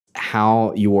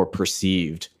how you're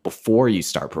perceived before you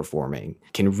start performing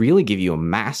can really give you a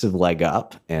massive leg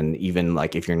up. And even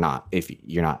like if you're not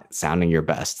sounding your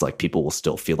best, like people will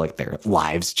still feel like their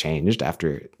lives changed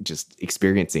after just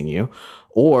experiencing you.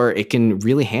 Or it can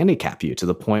really handicap you to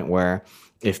the point where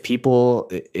if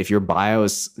your bio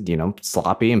is,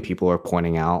 sloppy and people are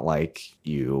pointing out like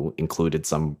you included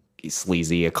some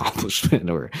sleazy accomplishment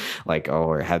or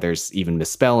there's even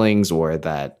misspellings or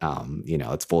that,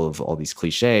 it's full of all these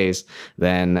cliches,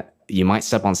 then you might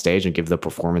step on stage and give the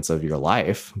performance of your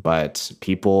life. But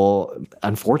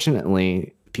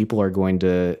unfortunately, people are going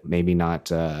to maybe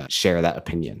not share that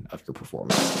opinion of your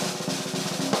performance.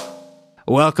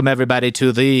 Welcome, everybody,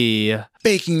 to the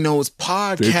Baking Notes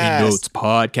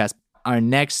Podcast. Our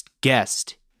next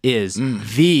guest is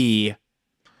the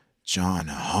John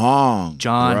Hong.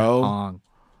 Hong.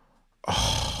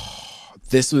 Oh,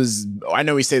 I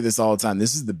know we say this all the time.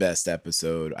 This is the best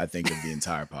episode, I think, of the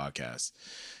entire podcast.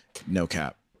 No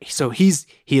cap. So he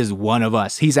is one of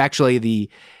us. He's actually the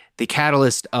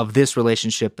catalyst of this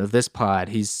relationship, of this pod.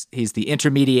 He's the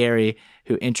intermediary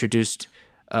who introduced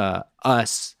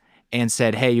us and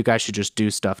said, "Hey, you guys should just do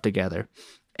stuff together."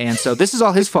 And so this is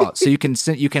all his fault. So you can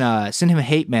send him a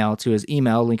hate mail to his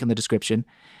email, link in the description,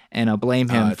 and blame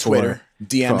him Twitter.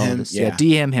 DM him. Yeah,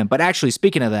 DM him. But actually,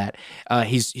 speaking of that,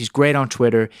 he's great on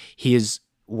Twitter. He is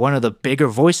one of the bigger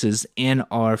voices in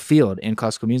our field in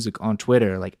classical music on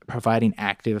Twitter, like providing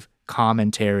active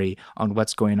commentary on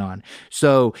what's going on.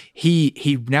 So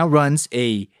he now runs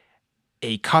a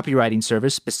copywriting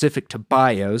service specific to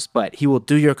bios, but he will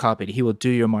do your copy. He will do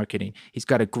your marketing. He's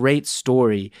got a great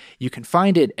story. You can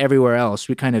find it everywhere else.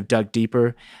 We kind of dug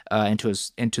deeper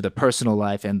into the personal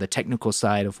life and the technical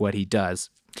side of what he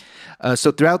does.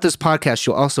 So throughout this podcast,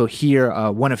 you'll also hear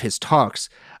one of his talks,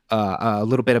 a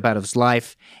little bit about his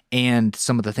life and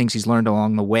some of the things he's learned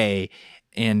along the way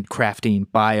in crafting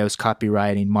bios,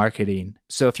 copywriting, marketing.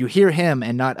 So if you hear him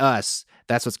and not us,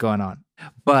 that's what's going on.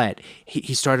 But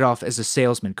he started off as a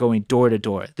salesman going door to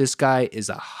door. This guy is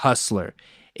a hustler.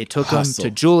 It took him to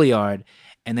Juilliard,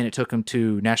 and then it took him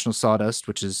to National Sawdust,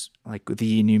 which is like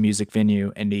the new music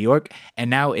venue in New York. And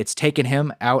now it's taken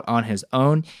him out on his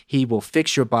own. He will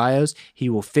fix your bios. He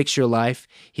will fix your life.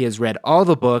 He has read all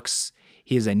the books.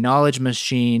 He is a knowledge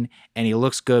machine, and he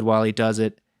looks good while he does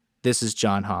it. This is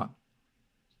John Hong.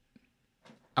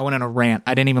 I went on a rant.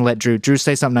 I didn't even let Drew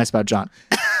say something nice about John.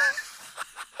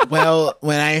 Well,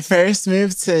 when I first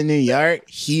moved to New York,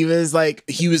 he was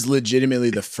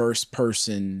legitimately the first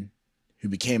person who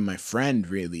became my friend,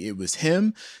 really. It was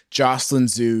him, Jocelyn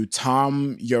Zhu,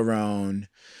 Tom Yaron,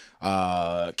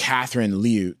 Catherine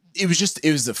Liu. It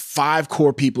was the 5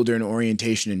 core people during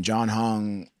orientation, and John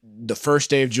Hong. The first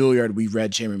day of Juilliard, we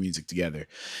read chamber music together.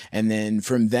 And then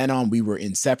from then on, we were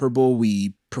inseparable.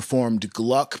 We performed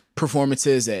Gluck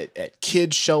performances at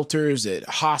kids' shelters, at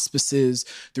hospices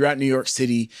throughout New York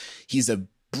City. He's a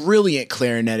brilliant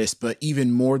clarinetist, but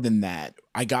even more than that,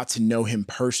 I got to know him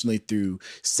personally through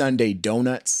Sunday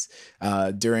Donuts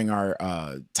during our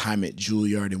time at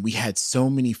Juilliard, and we had so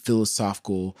many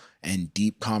philosophical and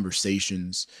deep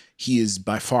conversations. He is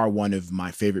by far one of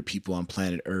my favorite people on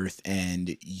planet Earth,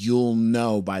 and you'll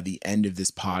know by the end of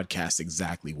this podcast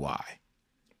exactly why.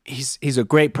 He's a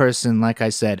great person, like I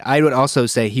said. I would also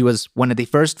say he was one of the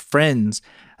first friends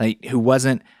who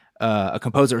wasn't a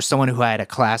composer or someone who I had a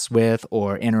class with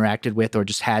or interacted with or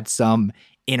just had some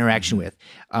interaction with.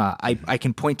 I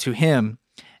can point to him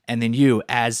and then you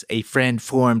as a friend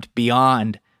formed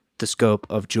beyond the scope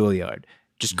of Juilliard.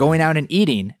 Just going out and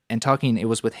eating and talking. It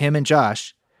was with him and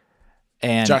Josh.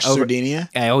 And Josh Sardinia?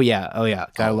 Oh yeah.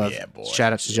 Gotta love. Yeah, boy.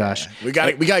 Shout out to Josh. We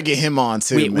gotta get him on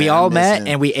too. We all met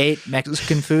and we ate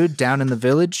Mexican food down in the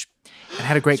village and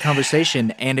had a great conversation.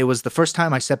 And it was the first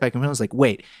time I stepped back and I was like,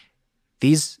 wait,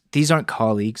 these aren't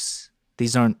colleagues.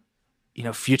 These aren't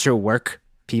future work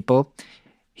people.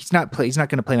 He's not going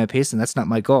to play my piece, and that's not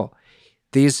my goal.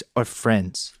 These are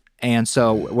friends. And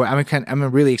so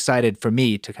I'm really excited for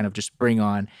me to kind of just bring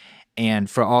on and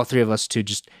for all 3 of us to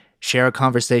just share a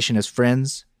conversation as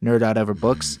friends, nerd out over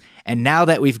books. And now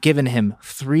that we've given him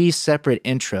 3 separate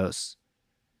intros,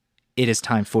 it is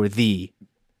time for the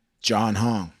John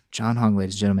Hong. John Hong,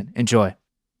 ladies and gentlemen. Enjoy.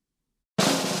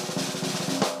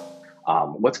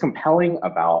 What's compelling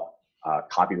about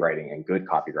copywriting and good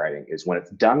copywriting is when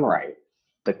it's done right,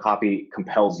 the copy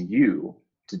compels you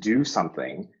to do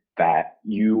something that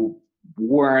you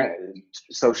weren't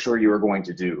so sure you were going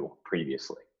to do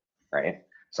previously, right?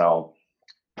 So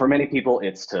for many people,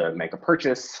 it's to make a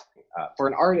purchase. For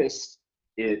an artist,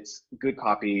 it's good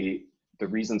copy. The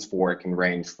reasons for it can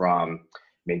range from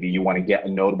Maybe you want to get a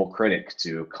notable critic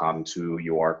to come to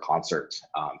your concert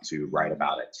to write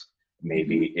about it.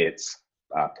 Maybe it's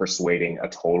persuading a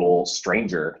total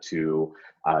stranger to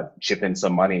chip in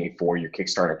some money for your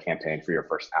Kickstarter campaign for your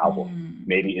first album.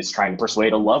 Maybe it's trying to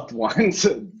persuade a loved one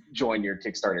to join your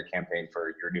Kickstarter campaign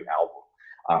for your new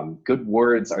album. Good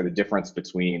words are the difference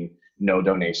between no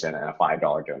donation and a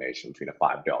 $5 donation, between a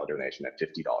 $5 donation and a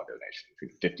 $50 donation,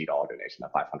 between a $50 donation and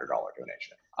a $500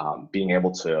 donation. Being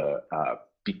able to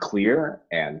be clear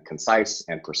and concise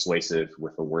and persuasive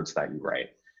with the words that you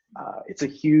write. It's a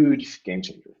huge game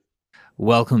changer.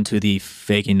 Welcome to the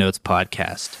Faking Notes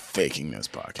podcast. Faking Notes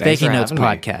podcast. Faking Notes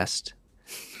podcast.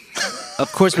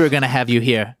 Of course, we were going to have you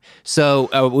here.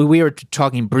 So we were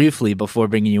talking briefly before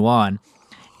bringing you on,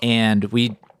 and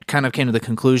we kind of came to the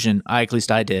conclusion, at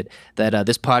least I did, that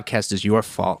this podcast is your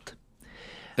fault.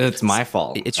 It's my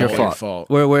fault. It's your fault.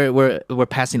 We're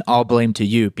passing all blame to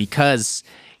you because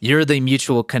you're the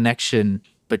mutual connection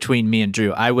between me and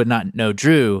Drew. I would not know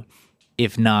Drew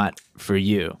if not for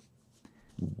you.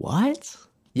 What?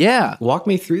 Yeah. Walk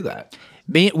me through that.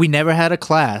 We never had a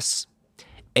class,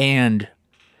 and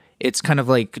it's kind of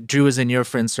like Drew was in your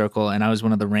friend circle, and I was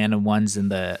one of the random ones in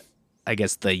the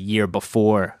year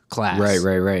before class.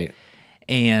 Right.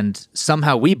 And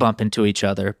somehow we bump into each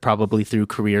other, probably through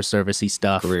career servicey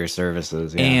stuff. Career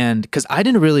services, yeah. And because I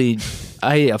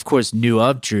of course knew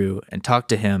of Drew and talked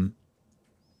to him,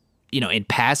 in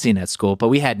passing at school, but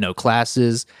we had no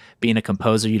classes. Being a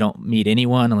composer, you don't meet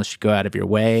anyone unless you go out of your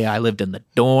way. I lived in the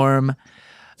dorm.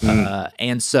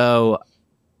 And so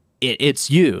it's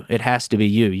you. It has to be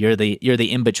you. You're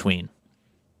the in-between.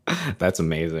 That's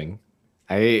amazing.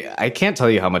 I can't tell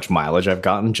you how much mileage I've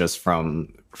gotten just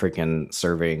from freaking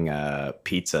serving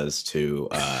pizzas to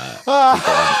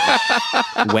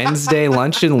Wednesday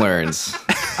lunch and learns.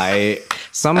 I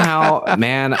somehow,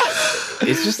 man,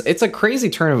 it's a crazy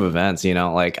turn of events,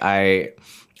 like I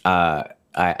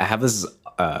have this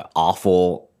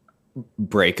awful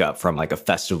breakup from like a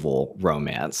festival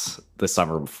romance the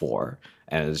summer before.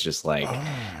 And it was just like,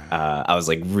 I was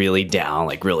like really down,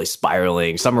 like really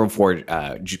spiraling. Summer before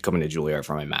coming to Juilliard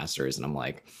for my master's, and I'm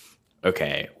like,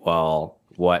 okay, well,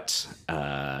 what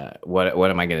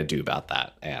am I going to do about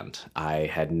that? And I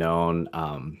had known,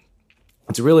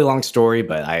 it's a really long story,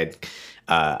 but I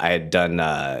had done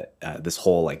this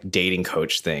whole like dating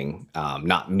coach thing.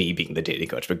 Not me being the dating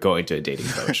coach, but going to a dating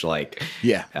coach, like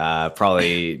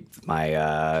probably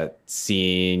my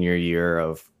senior year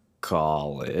of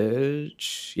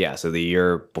college. Yeah, so the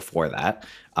year before that.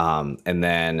 And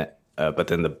then but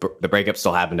then the breakup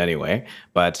still happened anyway.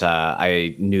 But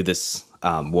I knew this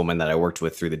woman that I worked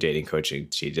with through the dating coaching.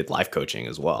 She did life coaching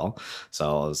as well.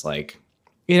 So I was like,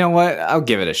 you know what? I'll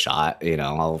give it a shot.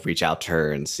 I'll reach out to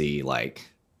her and see like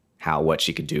what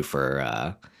she could do for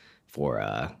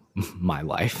my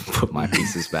life, put my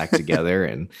pieces back together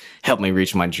and help me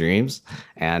reach my dreams.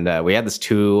 And we had this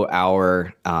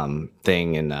 2-hour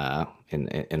thing in a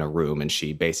room, and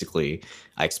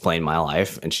I explained my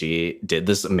life, and she did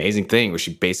this amazing thing where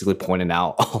she basically pointed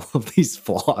out all of these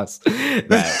flaws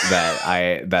that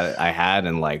I had,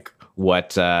 and like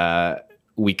what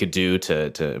we could do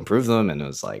to improve them. And it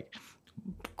was like,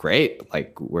 great.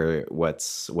 Like,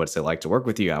 what's it like to work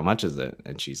with you? How much is it?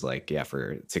 And she's like, yeah,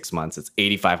 for 6 months, it's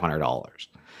 $8,500.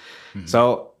 Mm-hmm.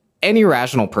 So any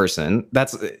rational person,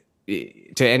 that's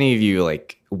to any of you,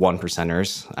 like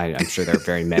 1%ers, I'm sure there are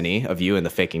very many of you in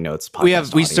the Faking Notes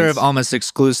podcast. We serve almost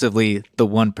exclusively the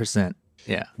 1%.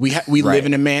 Yeah. We live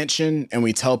in a mansion, and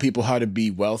we tell people how to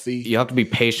be wealthy. You have to be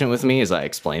patient with me as I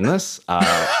explain this.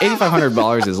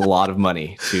 $8,500 is a lot of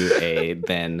money to a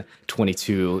then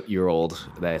 22-year-old.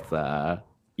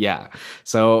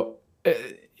 So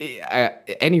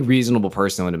any reasonable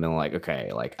person would have been like,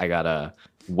 okay, like I gotta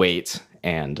wait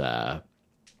and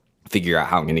figure out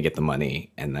how I'm going to get the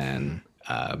money, and then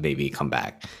maybe come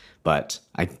back. But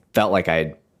I felt like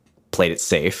I'd played it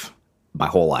safe my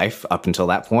whole life up until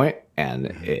that point, and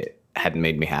it hadn't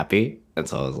made me happy. And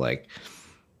so I was like,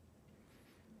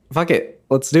 fuck it,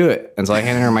 let's do it. And so I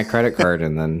handed her my credit card,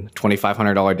 and then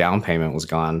 $2,500 down payment was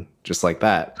gone just like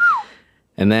that.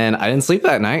 And then I didn't sleep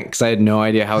that night because I had no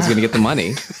idea how I was going to get the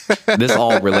money. This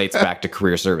all relates back to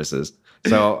career services.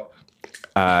 So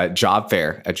job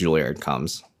fair at Juilliard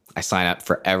comes. I sign up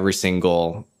for every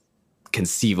single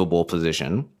conceivable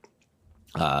position.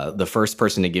 The first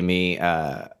person to give me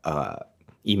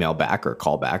email back or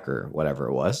call back or whatever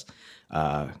it was,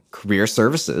 career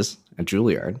services at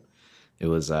Juilliard. It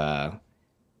was a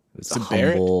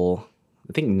humble,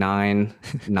 I think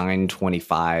 $9.25,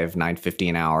 $9.50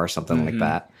 an hour, something like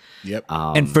that. Yep.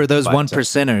 And for those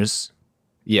 1%ers,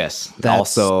 yes,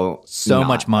 that's also so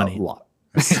much money.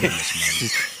 That's so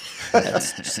much money.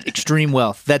 That's just extreme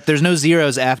wealth. That there's no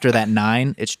zeros after that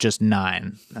 9. It's just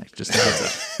 9. Like just a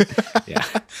heads up. Yeah.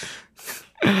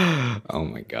 Oh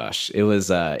my gosh. It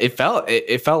was it felt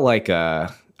like you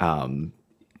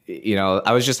know,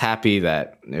 I was just happy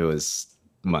that it was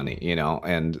money, you know.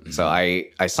 And so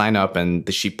I sign up,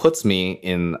 and she puts me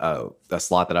in a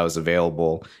slot that I was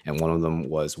available, and one of them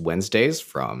was Wednesdays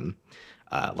from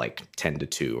like 10 to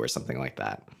 2 or something like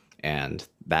that. And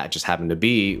that just happened to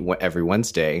be every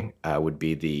Wednesday would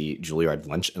be the Juilliard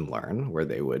Lunch and Learn, where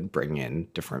they would bring in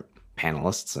different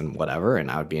panelists and whatever, and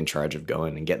I would be in charge of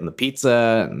going and getting the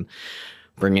pizza and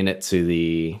bringing it to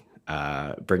the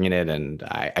and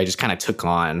I just kind of took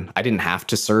on. I didn't have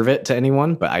to serve it to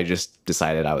anyone, but I just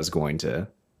decided I was going to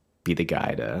be the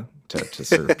guy to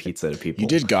serve pizza to people. You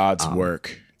did God's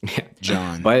work,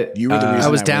 John. But you were the reason I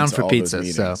was went down to for all pizza,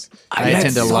 those so meetings. I met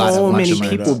attend a lot of so lunch many and learn.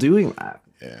 people doing that.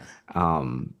 Yeah.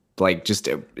 Like just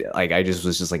like I just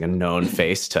was just like a known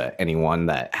face to anyone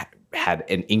that had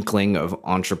an inkling of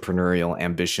entrepreneurial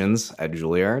ambitions at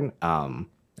Juilliard.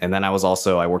 And then I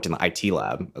worked in the IT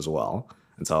lab as well.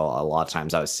 And so a lot of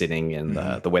times I was sitting in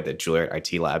the way that Juilliard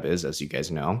IT lab is, as you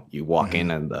guys know, you walk in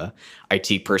and the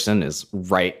IT person is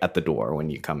right at the door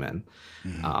when you come in.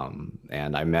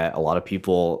 And I met a lot of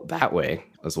people that way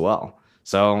as well.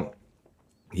 So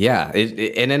yeah,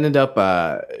 it ended up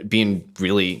being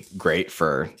really great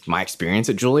for my experience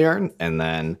at Juilliard. And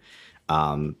then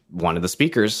one of the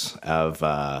speakers of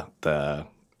the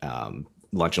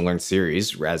Lunch and Learn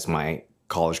series, as my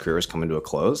college career was coming to a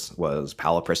close, was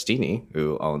Paola Prestini,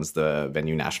 who owns the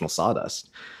venue National Sawdust.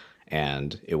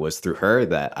 And it was through her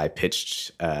that I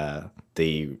pitched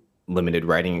the limited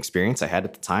writing experience I had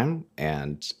at the time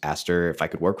and asked her if I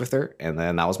could work with her. And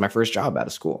then that was my first job out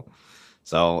of school.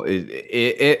 So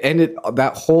it ended,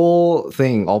 that whole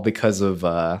thing, all because of,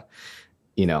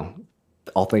 you know,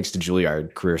 all thanks to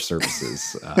Juilliard Career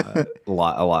Services. A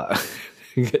lot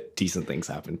decent things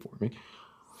happened for me.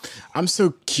 I'm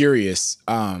so curious.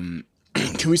 Can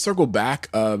we circle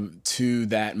back to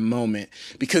that moment?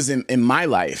 Because in my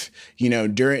life, you know,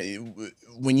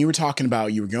 when you were talking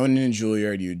about you were going into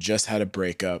Juilliard, you just had a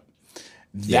breakup,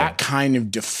 that kind of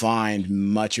defined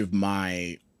much of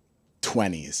my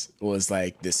 20s. Was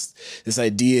like this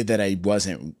idea that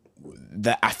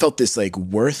that I felt this like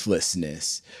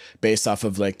worthlessness based off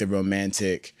of like the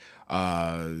romantic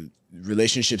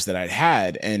relationships that I'd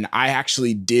had. And I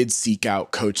actually did seek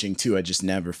out coaching too. I just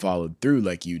never followed through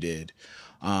like you did.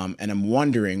 And I'm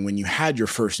wondering, when you had your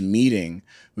first meeting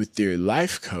with your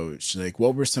life coach, like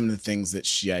what were some of the things that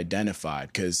she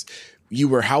identified? Because you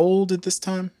were how old at this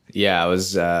time? Yeah, I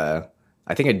was, I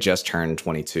think I just turned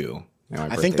 22.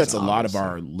 I think that's a lot of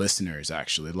our listeners,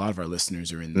 actually. A lot of our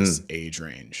listeners are in this age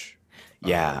range.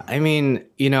 Yeah. I mean,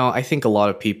 you know, I think a lot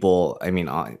of people, I mean,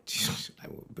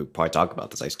 we'll probably talk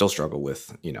about this. I still struggle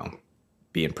with, you know,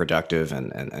 being productive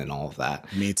and all of that.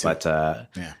 Me too. But,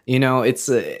 you know, it's,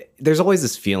 there's always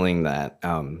this feeling that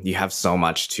you have so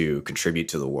much to contribute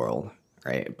to the world,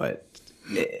 right? But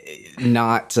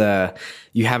not,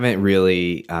 you haven't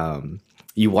really,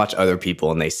 you watch other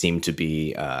people and they seem to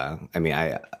be, I mean,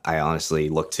 I honestly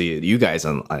look to you guys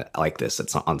on like this.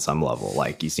 It's on some level,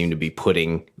 like you seem to be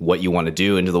putting what you want to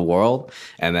do into the world.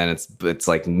 And then it's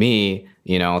like me,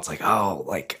 you know, it's like, oh,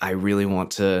 like I really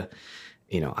want to,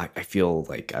 you know, I feel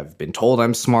like I've been told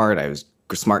I'm smart. I was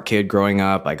a smart kid growing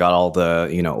up. I got all the,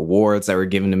 you know, awards that were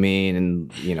given to me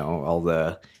and, you know, all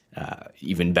the,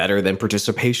 even better than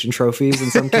participation trophies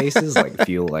in some cases. Like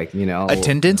feel like, you know,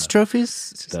 attendance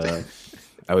trophies.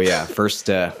 Oh yeah, first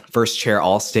chair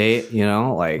all state, you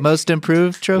know, like most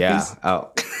improved trophies. Yeah.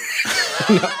 Oh,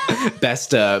 no.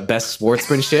 Best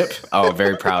sportsmanship. Oh,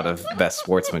 very proud of best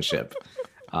sportsmanship.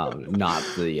 Not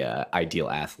the ideal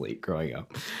athlete growing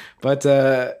up, but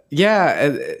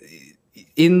yeah,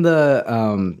 in the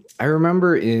I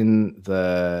remember in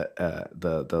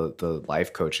the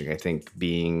life coaching, I think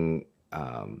being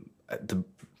the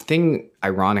thing,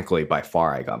 ironically, by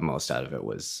far I got most out of it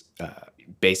was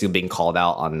basically being called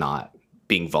out on not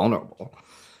being vulnerable.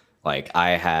 Like I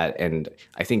had, and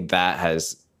I think that had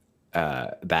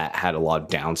a lot of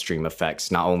downstream effects,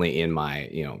 not only in my,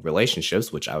 you know,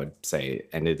 relationships, which I would say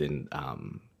ended in,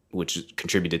 which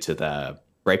contributed to the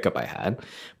breakup I had,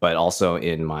 but also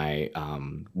in my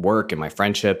work and my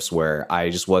friendships, where I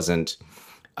just wasn't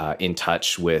in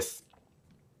touch with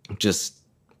just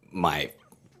my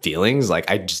feelings.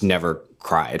 Like I just never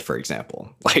cried, for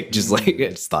example. Like just like I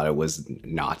just thought it was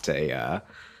not a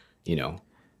you know,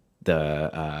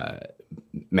 the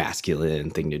masculine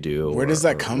thing to do. Where does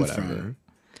that come from?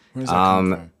 Where does that come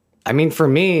from? I mean, for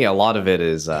me, a lot of it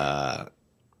is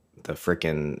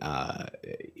freaking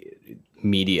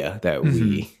media that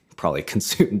we probably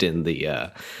consumed in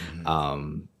the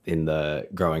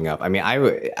growing up. I mean, I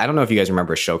don't know if you guys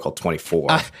remember a show called 24.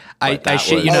 I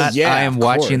shit you not. yeah, I am of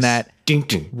watching course. that Ding,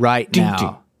 ding, right ding,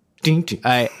 now. ding, ding.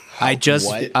 I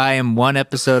What? am one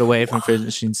episode away from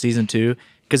finishing season 2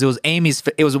 because it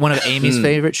was one of Amy's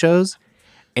favorite shows,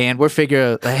 and we're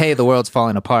figuring, hey, the world's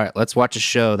falling apart. Let's watch a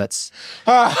show that is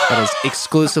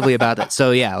exclusively about that.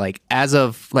 So yeah, like as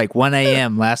of like 1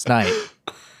 a.m. last night,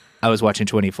 I was watching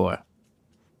 24.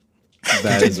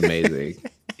 That is amazing.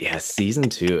 Yeah, season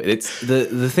 2. It's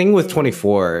the thing with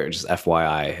 24, just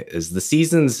FYI, is the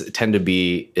seasons tend to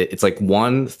be, it's like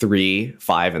 1, 3,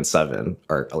 5, and 7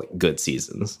 are like good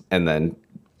seasons, and then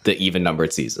the even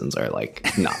numbered seasons are like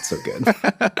not so good.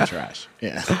 Trash.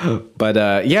 Yeah. But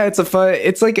yeah,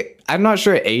 it's like, I'm not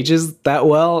sure it ages that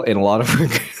well in a lot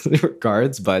of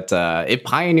regards, but it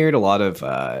pioneered a lot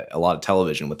of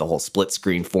television with the whole split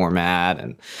screen format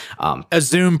and A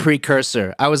Zoom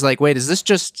precursor. I was like, wait, is this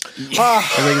just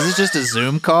a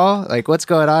Zoom call? Like, what's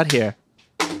going on here?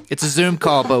 It's a Zoom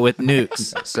call, but with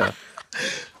nukes. So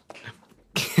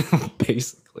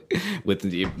basically with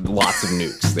lots of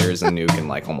nukes. There's a nuke in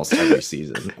like almost every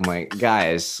season. I'm like,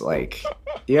 guys, like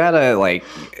you gotta like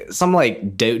some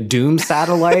like doom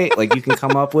satellite like you can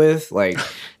come up with, like,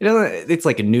 you know, it's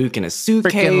like a nuke in a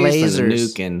suitcase, Frickin' and a lasers.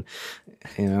 nuke in,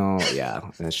 you know, yeah,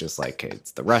 and it's just like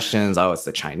it's the Russians, oh it's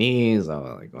the Chinese,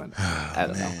 oh like what, I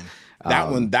don't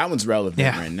know. That one's relevant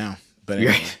yeah. right now. But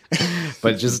anyway.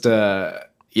 But just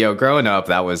growing up,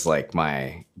 that was like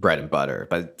my bread and butter.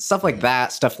 But stuff like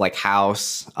that, stuff like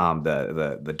House,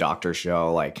 the Doctor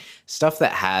Show, like stuff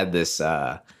that had this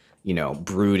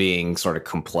brooding, sort of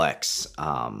complex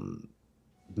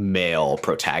male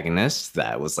protagonist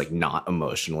that was like not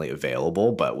emotionally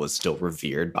available, but was still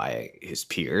revered by his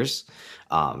peers,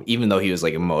 even though he was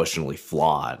like emotionally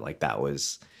flawed. Like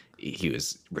he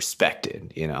was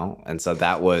respected, you know? And so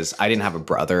I didn't have a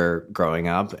brother growing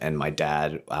up, and my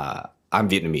dad, I'm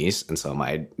Vietnamese, and so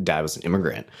my dad was an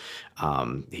immigrant.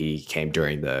 He came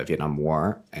during the Vietnam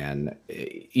War, and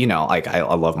you know, like I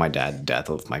love my dad to death.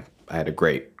 I had a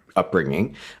great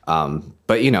upbringing,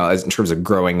 but you know, as in terms of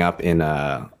growing up in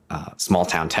a small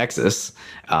town Texas,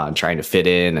 trying to fit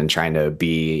in and trying to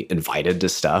be invited to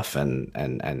stuff,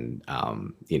 and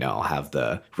you know, have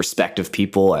the respect of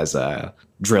people as a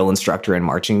drill instructor and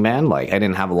marching band. Like I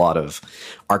didn't have a lot of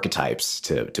archetypes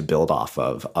to build off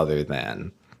of other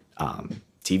than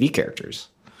TV characters.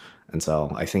 And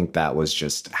so I think that was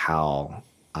just how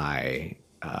I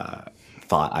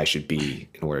thought I should be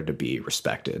in order to be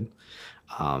respected.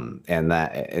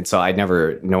 And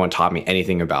so no one taught me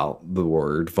anything about the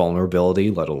word vulnerability,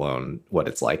 let alone what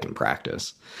it's like in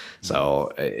practice.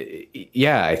 So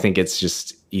yeah, I think it's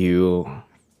just you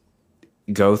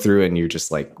go through and you're just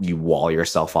like, you wall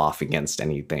yourself off against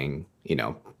anything, you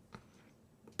know,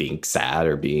 being sad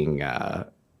or being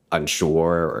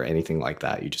unsure or anything like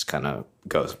that. You just kind of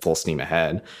go full steam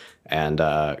ahead. And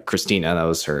Christina, that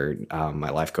was her my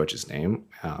life coach's name.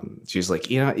 She was like,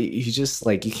 you know, you just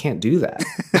like, you can't do that.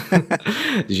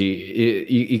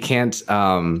 You can't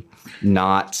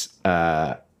not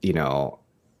you know,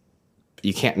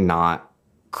 you can't not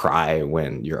cry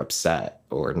when you're upset,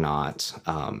 or not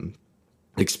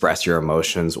express your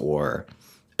emotions, or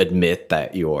admit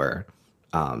that you're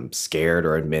scared,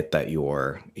 or admit that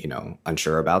you're, you know,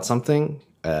 unsure about something.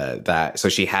 So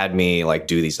she had me like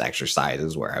do these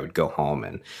exercises where I would go home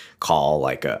and call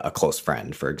like a close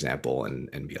friend, for example,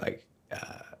 and be like,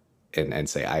 and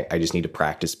say, I just need to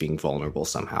practice being vulnerable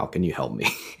somehow. Can you help me?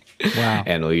 Wow.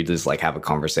 And we just like have a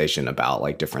conversation about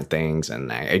like different things.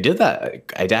 And I did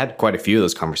that. I had quite a few of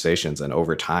those conversations. And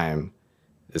over time,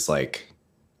 it's like,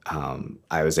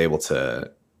 I was able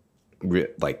to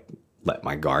like let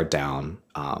my guard down.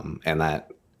 And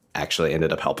that actually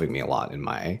ended up helping me a lot in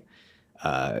my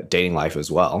dating life as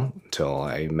well, until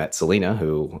I met Selena,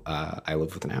 who I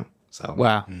live with now. So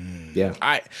wow.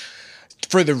 Yeah.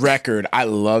 For the record, I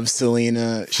love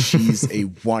Selena. She's a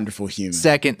wonderful human.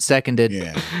 Seconded.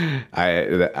 Yeah.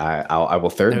 I will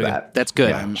third There we go. that. That's good.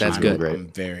 Yeah, That's I'm good.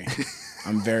 great.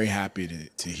 I'm very happy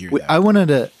to hear Wait, that. I wanted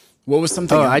to. What was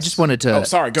something Oh, else? I just wanted to. Oh,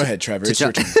 sorry. Go ahead, Trevor. It's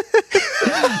your turn.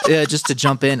 Yeah, just to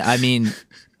jump in. I mean,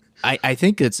 I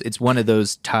think it's one of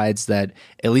those tides that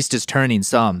at least is turning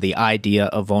some, the idea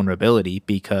of vulnerability,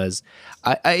 because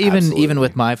I even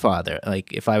with my father,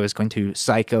 like if I was going to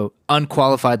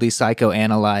unqualifiedly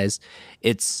psychoanalyze,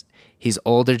 he's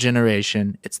older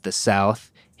generation, it's the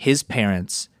South. His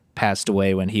parents passed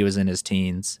away when he was in his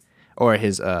teens, or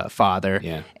his father.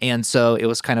 Yeah. And so it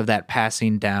was kind of that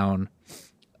passing down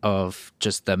of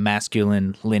just the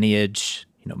masculine lineage,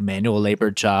 manual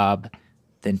labor job,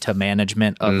 then to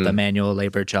management of the manual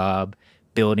labor job,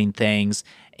 building things,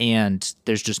 and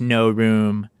there's just no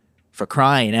room for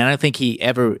crying. And I don't think he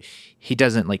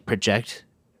doesn't like project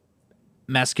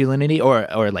masculinity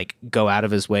or like go out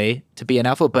of his way to be an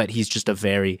alpha, but he's just a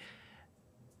very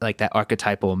like that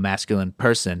archetypal masculine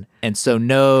person. And so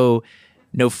no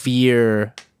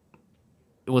fear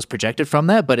was projected from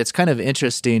that, but it's kind of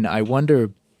interesting. I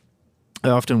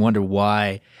often wonder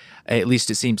why, at least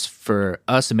it seems for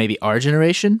us and maybe our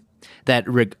generation, that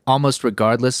almost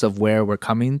regardless of where we're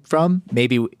coming from,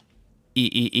 maybe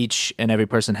each and every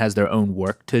person has their own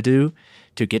work to do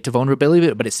to get to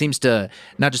vulnerability, but it seems to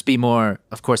not just be more,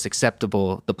 of course,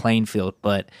 acceptable, the playing field,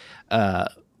 but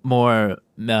more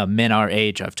men our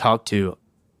age I've talked to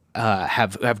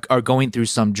are going through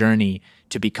some journey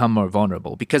to become more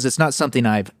vulnerable, because it's not something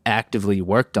I've actively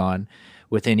worked on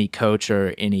with any coach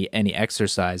or any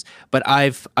exercise, but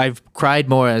I've cried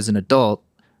more as an adult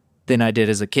than I did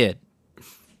as a kid.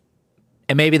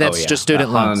 And maybe that's just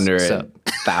student loans.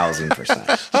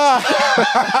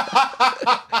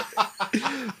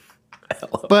 100,000%.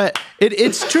 But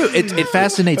it's true. It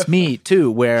fascinates me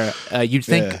too, where you'd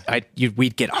think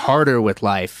we'd get harder with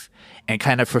life and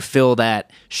kind of fulfill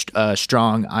that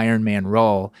strong Iron Man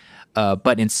role.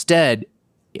 But instead,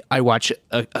 I watch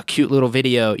a cute little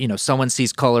video. Someone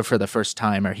sees color for the first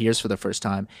time or hears for the first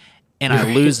time, and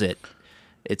I lose it.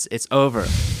 It's over.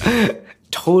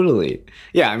 Totally.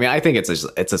 Yeah. I mean, I think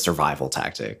it's a survival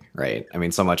tactic, right? I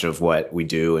mean, so much of what we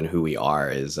do and who we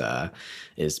are is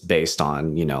based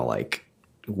on, like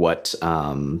what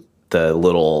the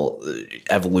little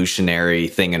evolutionary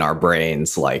thing in our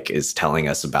brains like is telling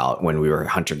us about when we were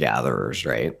hunter gatherers,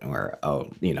 right? Or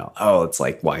it's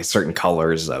like why certain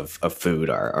colors of food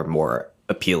are more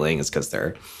appealing is because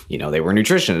they're they were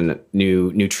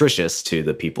nutritious to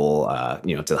the people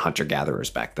to the hunter gatherers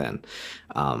back then.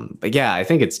 But yeah, I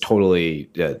think it's totally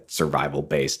survival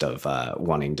based of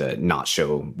wanting to not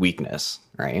show weakness,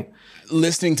 right?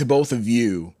 Listening to both of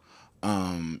you,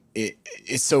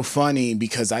 it's so funny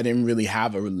because I didn't really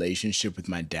have a relationship with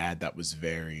my dad that was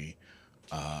very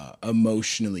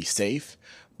emotionally safe.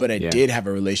 But I did have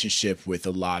a relationship with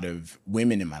a lot of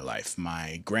women in my life,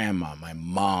 my grandma, my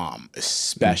mom,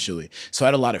 especially. So I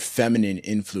had a lot of feminine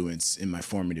influence in my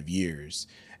formative years.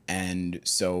 And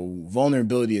so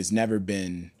vulnerability has never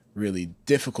been really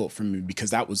difficult for me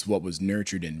because that was what was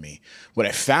nurtured in me. What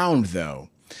I found, though,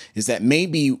 is that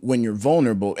maybe when you're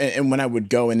vulnerable, and when I would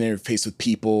go and interface with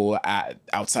people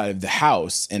outside of the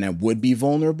house and I would be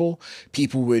vulnerable,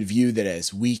 people would view that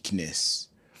as weakness.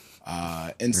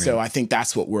 So I think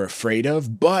that's what we're afraid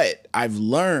of. But I've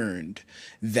learned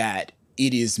that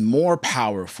it is more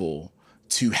powerful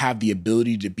to have the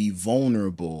ability to be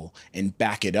vulnerable and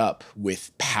back it up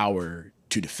with power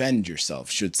to defend yourself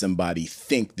should somebody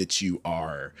think that you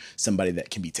are somebody that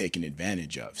can be taken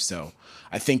advantage of. So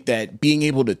I think that being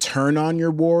able to turn on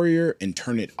your warrior and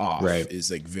turn it off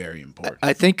is like very important.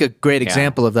 I think a great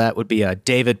example of that would be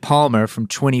David Palmer from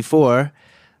 24.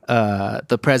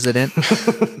 The president,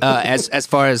 as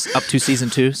far as up to season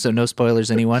 2, so no spoilers,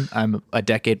 anyone. I'm a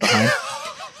decade behind,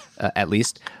 at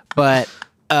least. But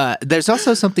there's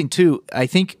also something too. I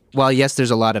think while yes,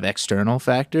 there's a lot of external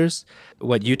factors.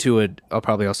 What you two I'll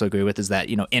probably also agree with is that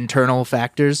internal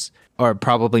factors are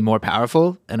probably more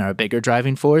powerful and are a bigger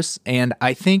driving force. And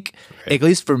I think, at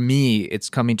least for me, it's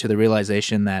coming to the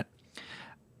realization that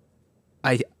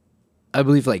I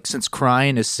believe, like, since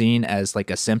crying is seen as like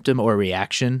a symptom or a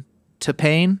reaction to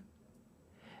pain,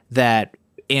 that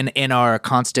in our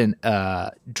constant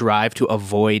drive to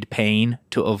avoid pain,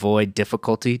 to avoid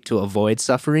difficulty, to avoid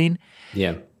suffering,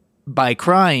 by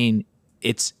crying,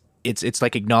 it's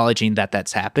like acknowledging that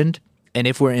that's happened. And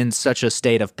if we're in such a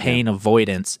state of pain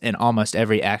avoidance in almost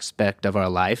every aspect of our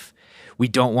life, we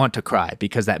don't want to cry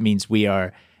because that means we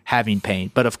are having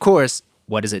pain. But of course,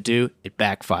 what does it do? It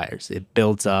backfires. It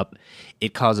builds up.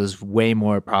 It causes way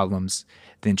more problems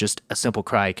than just a simple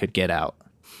cry could get out.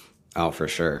 Oh, for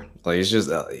sure. Like it's just,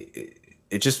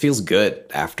 it just feels good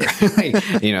after.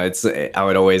 It's. I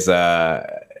would always.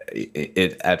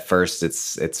 At first,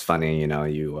 it's funny.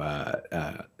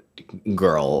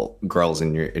 Girls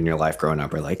in your life growing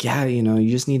up are like, you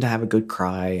just need to have a good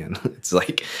cry, and it's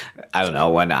like, I don't know.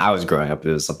 When I was growing up,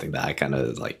 it was something that I kind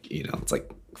of like. It's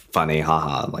like funny,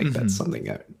 haha, like that's something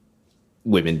that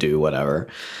women do, whatever.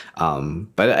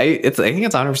 But I think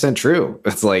it's 100% true.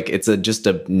 It's like it's just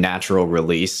a natural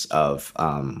release of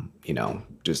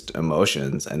just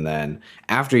emotions, and then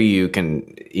after you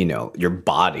can, your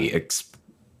body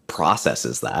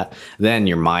processes that, then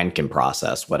your mind can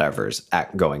process whatever's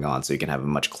going on, so you can have a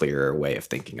much clearer way of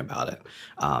thinking about it.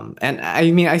 And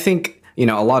I mean, I think,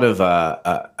 a lot of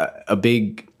a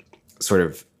big sort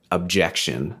of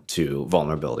objection to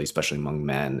vulnerability, especially among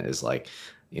men, is like,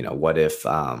 what if,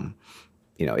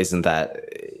 isn't that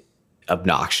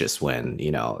obnoxious when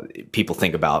people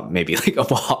think about maybe like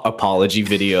apology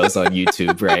videos on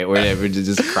YouTube, right, where everyone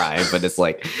just cry, but it's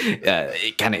like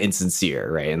kind of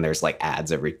insincere, right, and there's like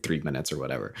ads every 3 minutes or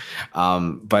whatever.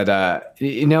 But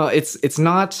it's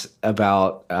not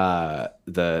about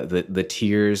the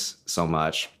tears so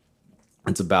much.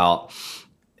 It's about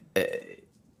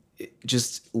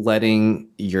just letting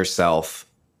yourself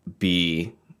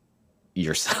be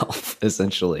yourself,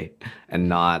 essentially, and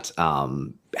not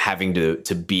having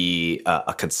to be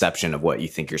a conception of what you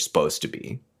think you're supposed to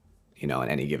be, at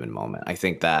any given moment. I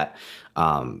think that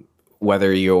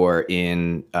whether you're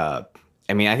in, I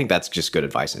think that's just good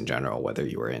advice in general, whether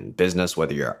you are in business,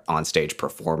 whether you're on stage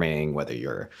performing, whether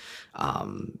you're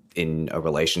in a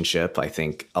relationship. I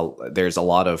think there's a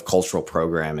lot of cultural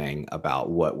programming about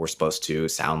what we're supposed to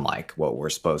sound like, what we're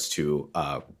supposed to,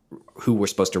 who we're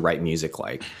supposed to write music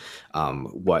like,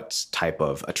 what type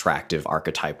of attractive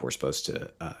archetype we're supposed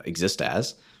to exist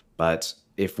as. But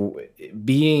if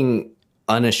being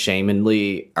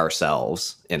unashamedly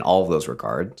ourselves in all of those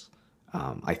regards,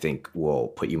 I think will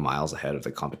put you miles ahead of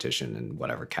the competition in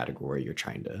whatever category you're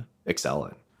trying to excel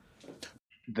in.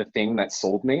 The thing that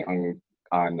sold me on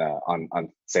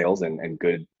sales and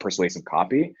good persuasive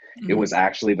copy, it was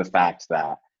actually the fact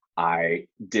that I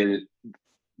did it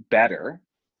better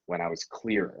when I was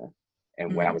clearer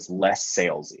and when I was less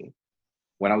salesy.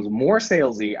 When I was more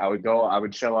salesy, I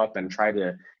would show up and try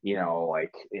to,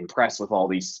 like impress with all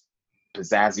these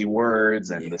pizzazzy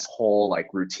words and this whole like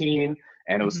routine,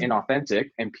 and it was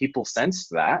inauthentic, and people sensed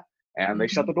that and they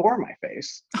shut the door in my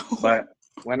face. But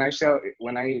when I have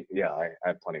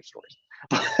plenty of stories.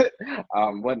 But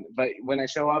when I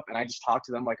show up and I just talk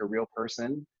to them like a real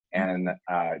person and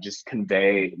just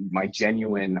convey I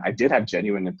did have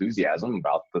genuine enthusiasm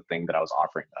about the thing that I was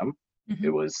offering them. It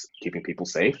was keeping people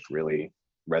safe, really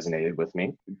resonated with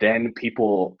me. Then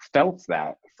people felt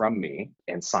that from me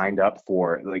and signed up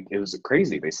for, like, it was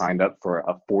crazy. They signed up for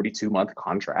a 42-month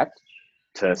contract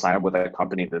to sign up with a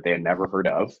company that they had never heard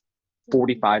of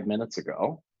 45 minutes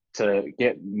ago, to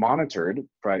get monitored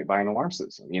by an alarm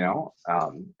system,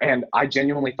 and I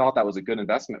genuinely thought that was a good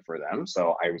investment for them.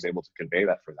 So I was able to convey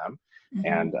that for them,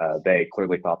 and they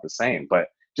clearly thought the same. But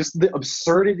just the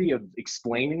absurdity of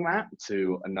explaining that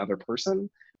to another person,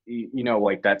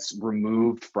 like that's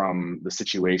removed from the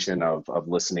situation of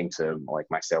listening to like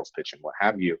my sales pitch and what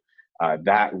have you.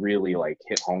 That really like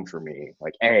hit home for me.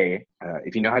 Like,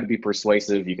 if you know how to be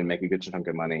persuasive, you can make a good chunk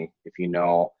of money. If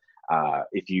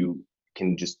you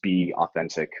can just be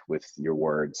authentic with your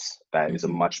words, that is a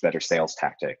much better sales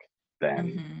tactic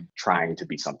than trying to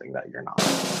be something that you're not.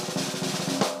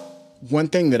 One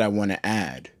thing that I want to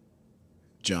add,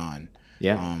 John.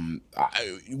 Yeah.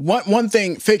 One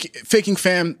thing, Faking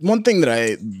Fam, one thing that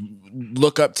I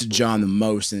look up to John the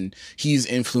most, and he's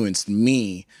influenced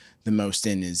me the most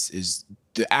in, is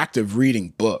the act of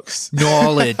reading books.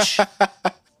 Knowledge.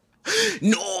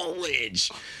 No,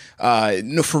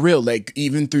 for real. Like,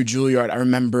 even through Juilliard, I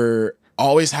remember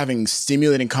always having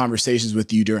stimulating conversations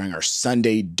with you during our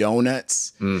Sunday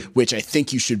Donuts, which I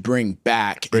think you should bring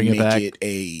back and make it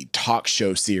a talk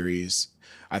show series.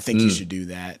 I think you should do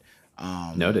that.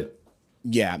 Noted.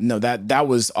 Yeah, no, that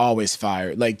was always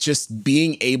fire. Like, just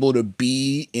being able to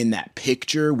be in that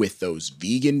picture with those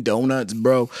vegan donuts,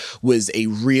 bro, was a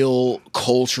real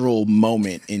cultural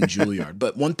moment in Juilliard.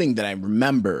 But one thing that I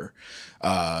remember,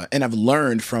 and I've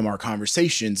learned from our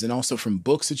conversations and also from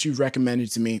books that you've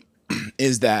recommended to me,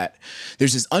 is that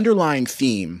there's this underlying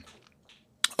theme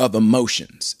of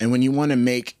emotions. And when you want to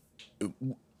make...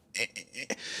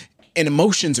 And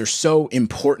emotions are so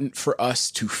important for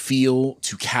us to feel,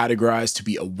 to categorize, to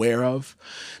be aware of,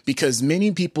 because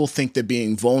many people think that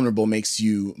being vulnerable makes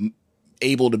you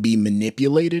able to be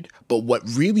manipulated. But what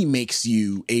really makes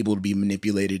you able to be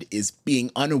manipulated is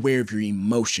being unaware of your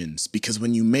emotions, because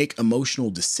when you make emotional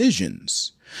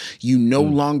decisions, you no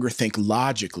longer think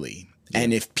logically.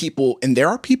 And there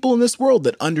are people in this world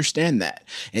that understand that,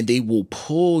 and they will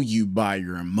pull you by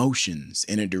your emotions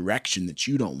in a direction that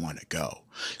you don't want to go.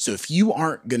 So if you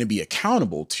aren't going to be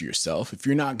accountable to yourself, if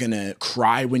you're not going to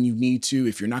cry when you need to,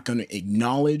 if you're not going to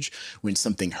acknowledge when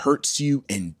something hurts you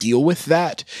and deal with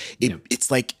that, it's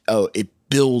like it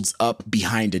builds up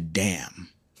behind a dam,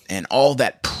 and all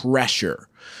that pressure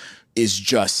is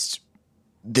just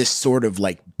this sort of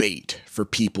like bait for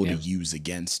people to use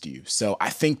against you. So I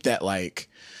think that like,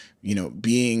 you know,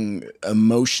 being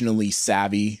emotionally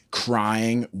savvy,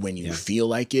 crying when you feel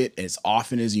like it as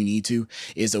often as you need to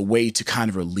is a way to kind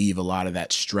of relieve a lot of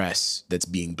that stress that's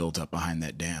being built up behind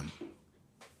that dam.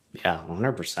 Yeah,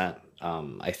 100%.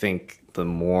 I think the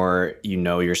more you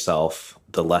know yourself,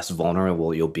 the less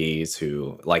vulnerable you'll be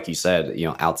to, like you said, you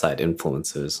know, outside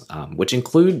influences, which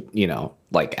include, you know,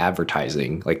 like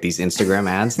advertising, like these Instagram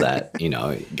ads that, you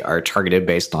know, are targeted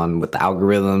based on with the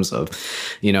algorithms of,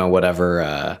 you know,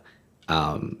 whatever.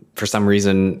 For some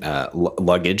reason,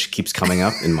 luggage keeps coming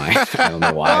up in my. I don't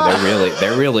know why.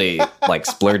 They're really like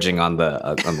splurging on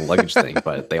the luggage thing,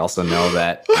 but they also know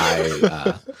that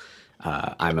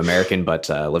I'm American, but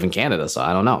live in Canada, so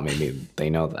I don't know. Maybe they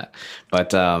know that, but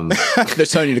they're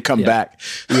telling you to come back.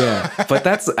 Yeah, but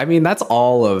that's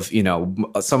all of, you know,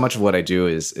 so much of what I do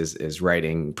is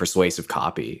writing persuasive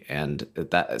copy, and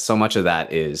that so much of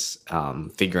that is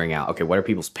figuring out, okay, what are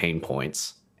people's pain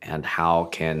points, and how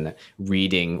can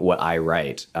reading what I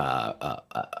write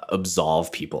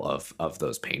absolve people of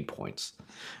those pain points.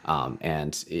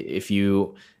 And if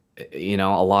you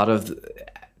know, a lot of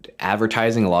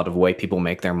advertising, a lot of the way people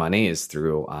make their money is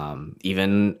through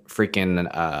even freaking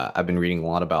I've been reading a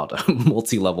lot about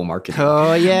multi-level marketing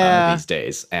these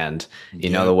days, and you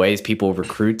know, the ways people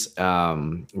recruit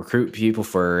people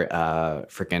for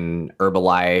freaking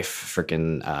Herbalife,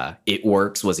 freaking It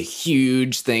Works was a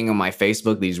huge thing on my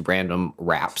Facebook, these random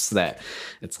raps that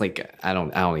it's like I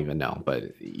don't even know,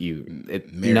 but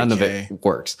none of it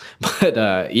works,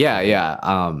 but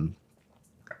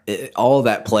all of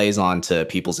that plays on to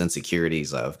people's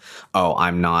insecurities of, oh,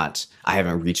 I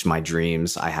haven't reached my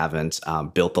dreams. I haven't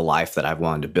built the life that I've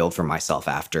wanted to build for myself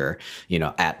after, you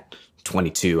know, at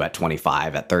 22, at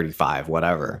 25, at 35,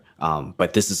 whatever.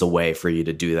 But this is a way for you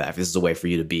to do that. This is a way for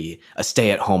you to be a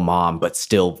stay-at-home mom, but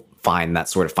still find that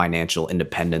sort of financial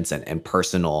independence and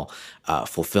personal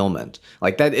fulfillment.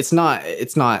 Like that, it's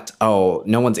not, oh,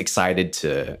 no one's excited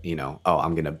to, you know, oh,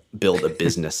 I'm going to build a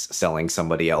business selling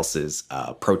somebody else's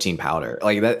protein powder.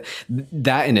 Like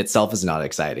that in itself is not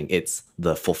exciting. It's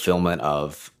the fulfillment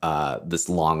of this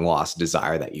long lost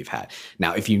desire that you've had.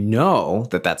 Now, if you know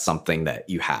that that's something that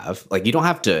you have, like, you don't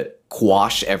have to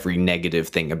quash every negative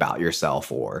thing about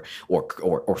yourself or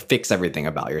fix everything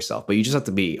about yourself, but you just have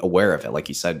to be aware of it, like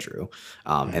you said, Drew.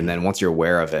 And then once you're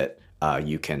aware of it,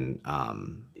 you can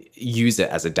use it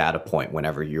as a data point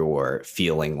whenever you're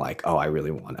feeling like, oh, I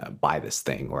really want to buy this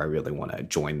thing, or I really want to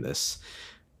join this,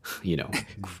 you know,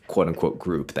 quote unquote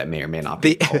group that may or may not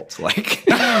be a cult. Like,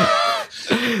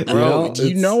 bro,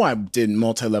 you know, I did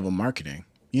multi-level marketing.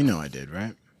 You know, I did,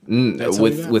 right?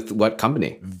 With what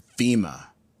company? Vima.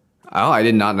 Oh, I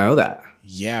did not know that.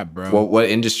 Yeah, bro. What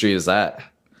industry is that?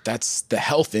 That's the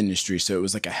health industry. So it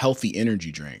was like a healthy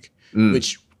energy drink,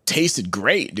 which tasted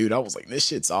great, dude. I was like, this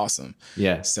shit's awesome.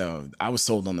 Yeah. So I was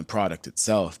sold on the product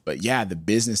itself. But yeah, the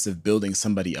business of building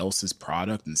somebody else's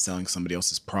product and selling somebody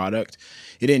else's product,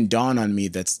 it didn't dawn on me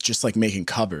that's just like making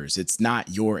covers. It's not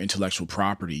your intellectual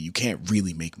property. You can't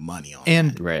really make money on it.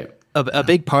 And right. A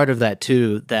big part of that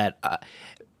too, that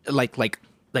like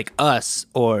us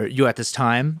or you at this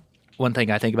time, one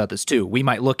thing I think about this too, we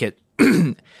might look at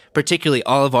particularly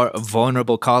all of our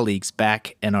vulnerable colleagues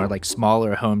back in our like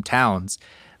smaller hometowns,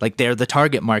 like they're the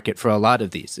target market for a lot of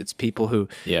these. It's people who,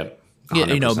 100%.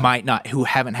 you know, who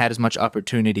haven't had as much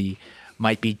opportunity,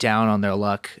 might be down on their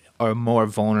luck, or more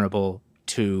vulnerable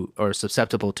to or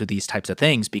susceptible to these types of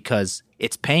things because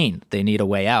it's pain. They need a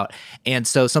way out. And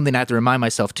so something I have to remind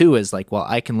myself too is like, well,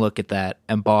 I can look at that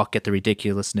and balk at the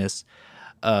ridiculousness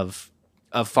of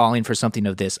falling for something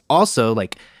of this. Also,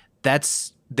 like,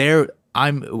 that's there.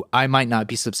 I might not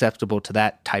be susceptible to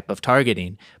that type of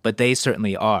targeting, but they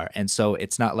certainly are. And so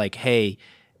it's not like, hey,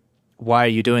 why are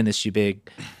you doing this, you big,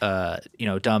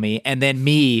 dummy? And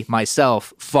then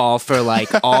myself fall for like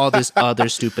all this other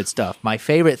stupid stuff. My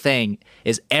favorite thing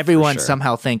is everyone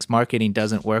somehow thinks marketing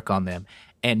doesn't work on them.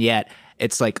 And yet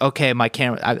it's like, okay, my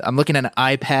camera, I'm looking at an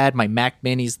iPad, my Mac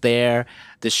Mini's there,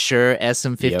 the Shure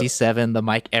SM57, the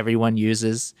mic everyone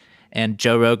uses, and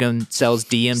Joe Rogan sells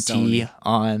DMT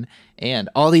on, and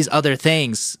all these other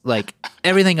things. Like,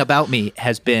 everything about me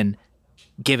has been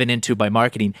given into by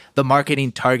marketing. The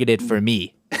marketing targeted for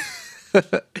me.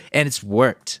 And it's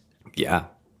worked. Yeah,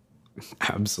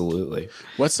 absolutely.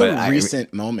 What's a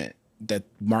recent moment that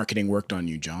marketing worked on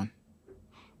you, John?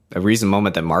 a recent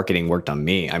moment that marketing worked on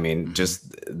me. I mean,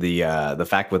 just the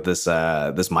fact with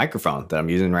this microphone that I'm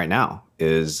using right now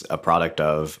is a product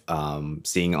of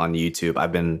seeing on YouTube.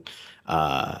 I've been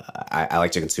I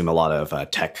like to consume a lot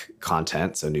of tech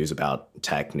content, so news about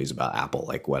tech, news about Apple,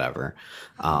 like whatever.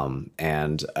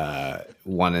 And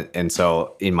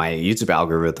so in my YouTube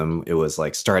algorithm, it was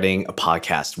like starting a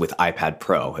podcast with iPad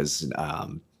Pro has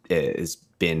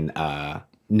been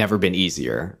never been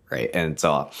easier, right? And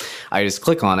so I just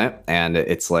click on it, and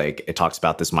it's like it talks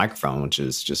about this microphone, which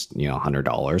is just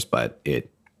 $100, but it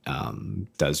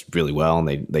does really well, and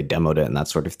they demoed it and that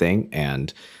sort of thing.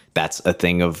 And that's a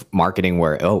thing of marketing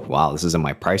where, oh, wow, this is in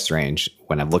my price range.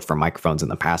 When I've looked for microphones in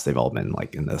the past, they've all been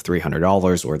like in the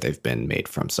 $300, or they've been made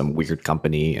from some weird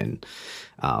company and,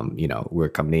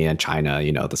 weird company in China,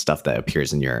 the stuff that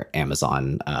appears in your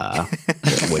Amazon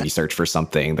when you search for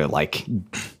something. They're like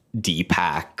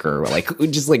D-Pack or like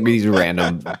just like these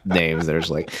random names. There's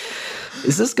like,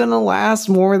 is this going to last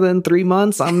more than 3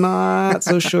 months? I'm not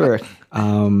so sure.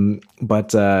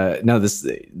 But no, this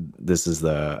is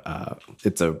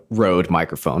it's a Rode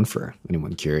microphone for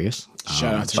anyone curious.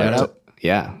 Shout out.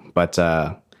 Yeah. But,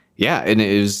 and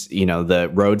it was,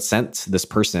 the Rode sent this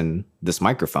person this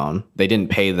microphone. They didn't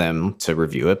pay them to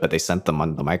review it, but they sent them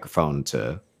on the microphone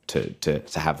to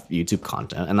have YouTube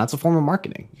content. And that's a form of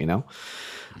marketing,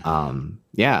 but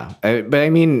I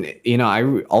mean,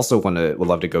 I also would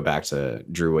love to go back to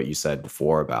Drew, what you said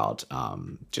before about all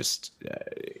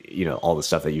the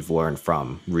stuff that you've learned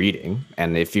from reading.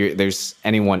 And if there's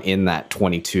anyone in that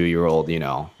 22-year-old,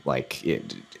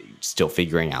 still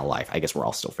figuring out life, I guess we're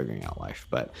all still figuring out life,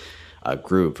 but a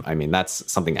group, I mean,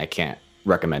 that's something I can't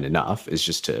recommend enough, is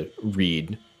just to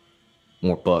read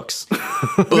more books. Read,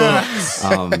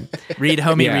 homie, read.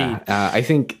 I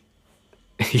think,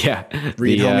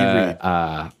 read,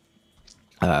 homie,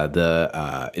 read.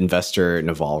 The investor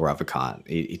Naval Ravikant,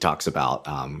 he talks about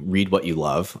read what you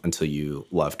love until you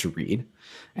love to read.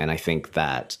 And I think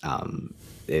that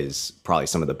is probably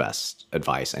some of the best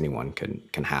advice anyone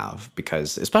can have,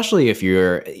 because especially if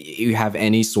you have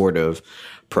any sort of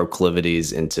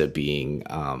proclivities into being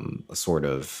sort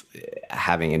of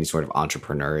having any sort of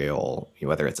entrepreneurial,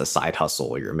 whether it's a side hustle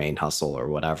or your main hustle or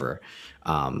whatever,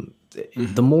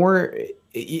 the more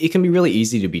it can be really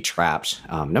easy to be trapped,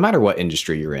 no matter what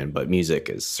industry you're in, but music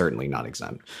is certainly not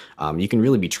exempt. You can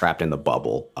really be trapped in the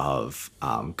bubble of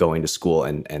going to school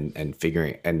and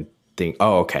figuring and think,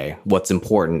 oh, okay, what's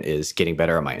important is getting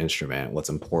better at my instrument. What's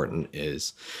important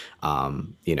is,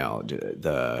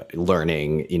 the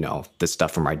learning, the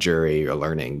stuff from my jury, or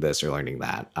learning this or learning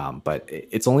that. But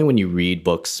it's only when you read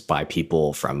books by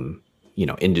people from,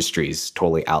 industries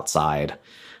totally outside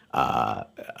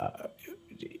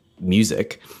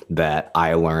music that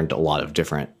I learned a lot of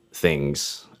different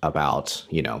things about,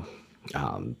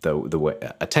 the way,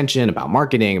 attention, about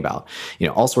marketing, about,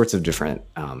 all sorts of different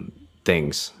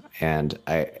things. And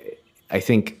I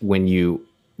think when you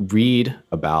read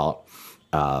about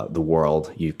the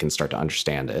world, you can start to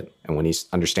understand it. And when you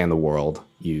understand the world,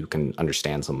 you can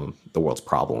understand some of the world's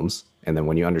problems. And then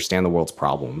when you understand the world's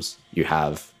problems, you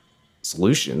have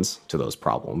solutions to those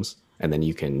problems. And then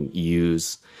you can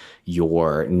use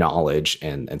your knowledge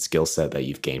and skill set that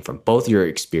you've gained from both your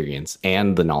experience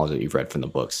and the knowledge that you've read from the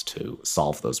books to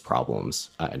solve those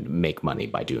problems and make money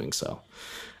by doing so.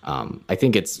 I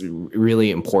think it's really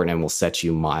important and will set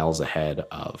you miles ahead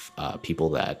of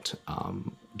people that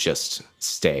just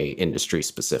stay industry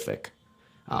specific.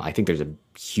 I think there's a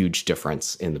huge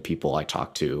difference in the people I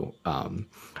talk to.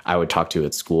 I would talk to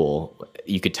at school.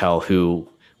 You could tell who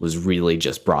was really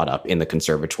just brought up in the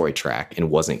conservatory track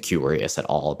and wasn't curious at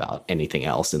all about anything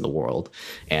else in the world.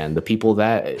 And the people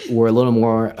that were a little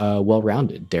more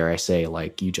well-rounded, dare I say,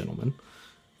 like you gentlemen.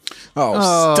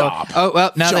 Oh, stop. Oh,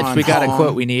 well, now John that we got Hong. a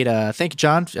quote we need, thank you,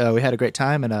 John. We had a great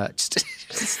time. And I'm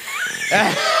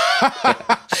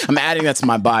adding that to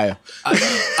my bio.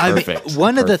 Perfect.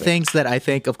 One of the things that I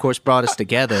think, of course, brought us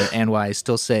together, and why I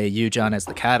still say you, John, as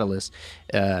the catalyst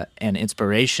and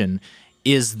inspiration,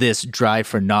 is this drive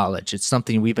for knowledge. It's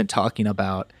something we've been talking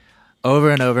about over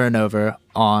and over and over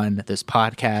on this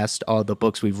podcast, all the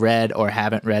books we've read or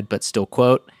haven't read but still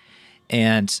quote,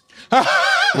 and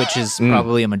which is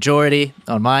probably a majority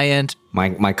on my end.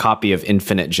 My copy of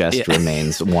Infinite Jest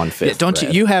remains 1/5. Yeah, don't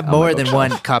you have more than one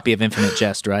copy of Infinite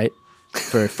Jest, right?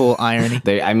 For full irony.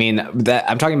 I'm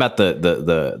talking about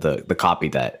the copy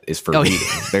that is for reading.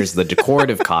 There's the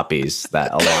decorative copies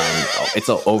that align. It's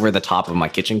over the top of my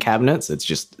kitchen cabinets. It's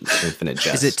just Infinite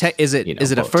Jest. Is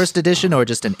it a first edition or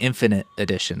just an infinite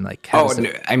edition? Like,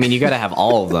 I mean, you got to have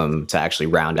all of them to actually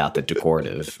round out the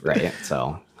decorative, right?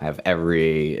 So I have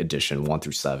every edition 1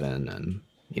 through 7, and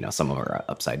some of them are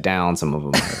upside down, some of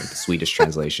them are the Swedish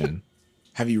translation.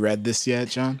 Have you read this yet,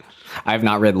 John? I have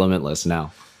not read Limitless,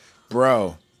 no.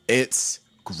 Bro, it's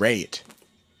great.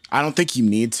 I don't think you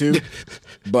need to,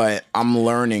 but I'm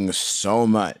learning so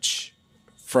much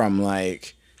from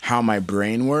like how my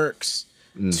brain works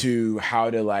to how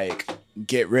to like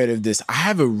get rid of this. I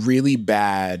have a really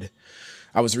bad,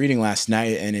 I was reading last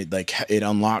night and it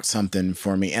unlocked something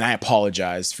for me, and I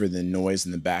apologize for the noise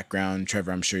in the background.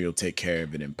 Trevor, I'm sure you'll take care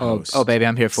of it in post. Oh baby,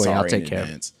 I'm here for you. I'll Sorry take in care of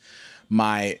it. advance.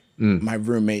 My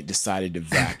roommate decided to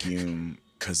vacuum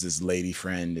because his lady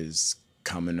friend is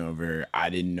coming over. I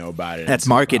didn't know about it. That's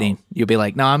until marketing. about You'll be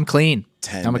like, no, I'm clean.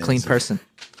 10 I'm a clean minutes person.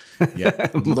 Yeah.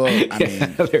 Look, I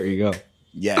mean, There you go.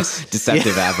 yes.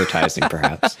 Deceptive advertising,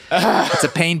 perhaps. It's a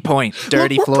pain point.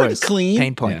 Dirty We're pretty floors. clean.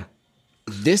 Pain point. Yeah.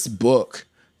 This book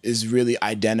is really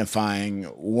identifying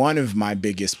one of my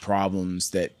biggest problems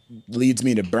that leads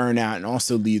me to burnout and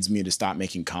also leads me to stop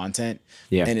making content.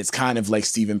 Yeah. And it's kind of like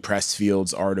Stephen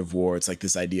Pressfield's Art of War. It's like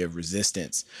this idea of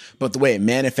resistance. But the way it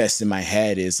manifests in my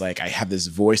head is like I have this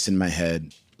voice in my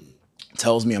head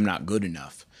tells me I'm not good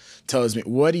enough. Tells me,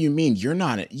 what do you mean? You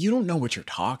don't know what you're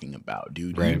talking about,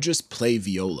 dude. You Right. just play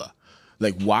viola.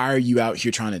 Like, why are you out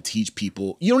here trying to teach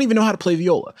people? You don't even know how to play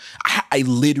viola. I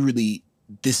literally,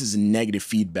 this is a negative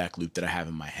feedback loop that I have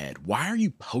in my head. Why are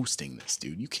you posting this,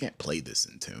 dude? You can't play this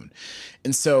in tune.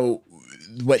 And so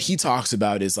what he talks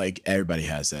about is like, everybody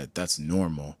has that. That's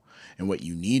normal. And what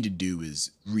you need to do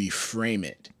is reframe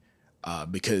it.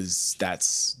 Because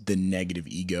that's the negative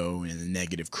ego and the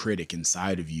negative critic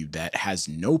inside of you that has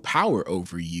no power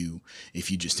over you if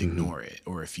you just ignore it,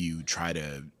 or if you try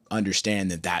to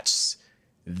understand that that's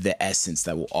the essence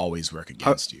that will always work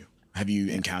against you. Have you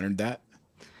encountered that?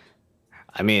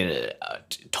 I mean,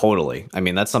 totally. I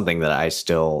mean, that's something that I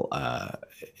still,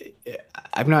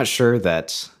 I'm not sure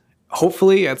that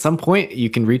hopefully at some point you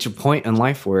can reach a point in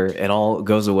life where it all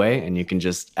goes away and you can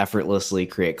just effortlessly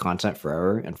create content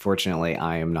forever. Unfortunately,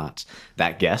 I am not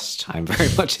that guest. I'm very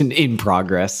much in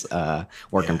progress,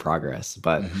 work in progress.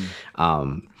 But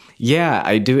yeah,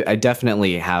 I do. I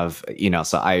definitely have,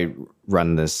 so I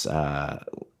run this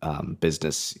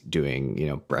business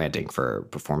doing, branding for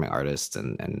performing artists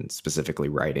and specifically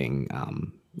writing,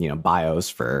 bios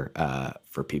for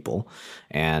people.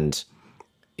 And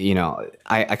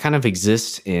I kind of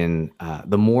exist in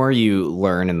the more you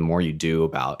learn and the more you do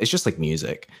about it's just like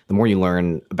music. The more you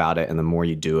learn about it and the more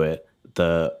you do it,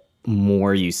 the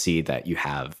more you see that you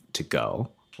have to go.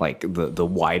 Like the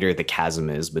wider the chasm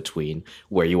is between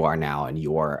where you are now and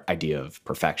your idea of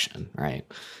perfection, right?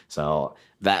 So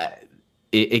that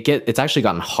it's actually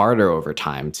gotten harder over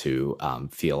time to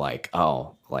feel like,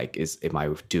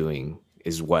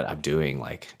 is what I'm doing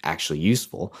like actually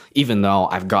useful, even though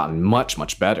I've gotten much,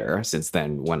 much better since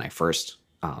then. When I first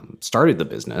started the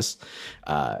business,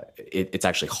 it's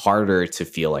actually harder to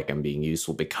feel like I'm being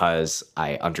useful because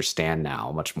I understand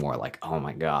now much more like, oh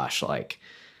my gosh, like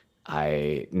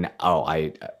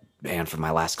man, for my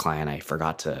last client, I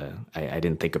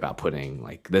didn't think about putting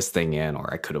like this thing in,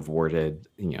 or I could have worded,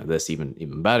 this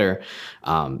even better.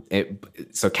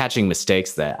 So catching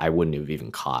mistakes that I wouldn't have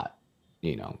even caught,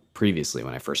 previously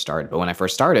when I first started. But when I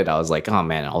first started, I was like, oh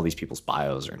man, all these people's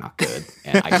bios are not good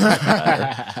and I can make it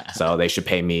better. So they should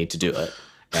pay me to do it.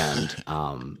 And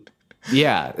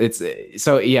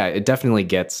it definitely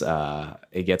gets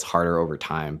harder over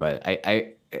time. But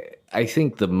I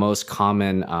think the most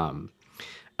common,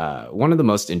 one of the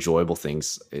most enjoyable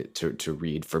things to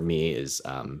read for me is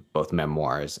both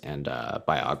memoirs and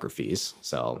biographies.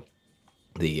 So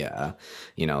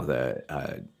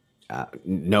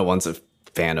no one's a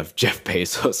fan of Jeff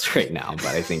Bezos right now, but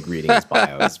I think reading his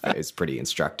bio is pretty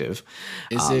instructive.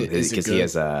 Because he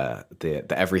has the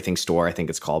Everything Store, I think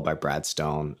it's called, by Brad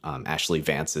Stone. Ashley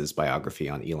Vance's biography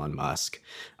on Elon Musk.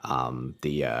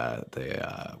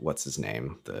 What's his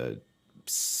name? The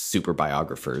super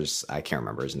biographers, I can't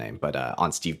remember his name, but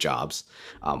on Steve Jobs,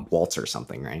 Walter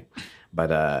something, right?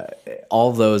 But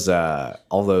all those.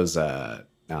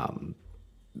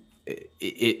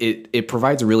 It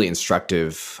provides a really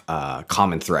instructive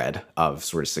common thread of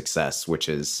sort of success, which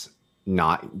is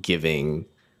not giving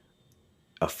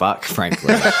a fuck,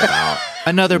 frankly, about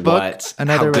Another book,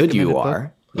 how good you recommended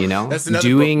are. book. That's another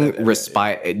Doing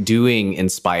book doing in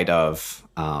spite of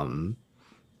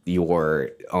your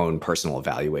own personal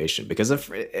evaluation, because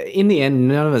in the end,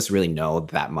 none of us really know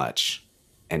that much,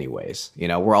 anyways.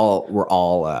 We're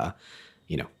all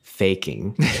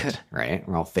faking it, right?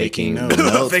 We're all faking notes.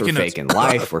 notes. Faking We're notes. faking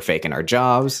life. We're faking our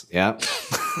jobs. Yeah.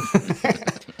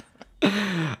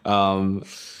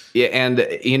 Yeah, and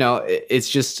it's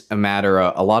just a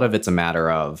lot of it's a matter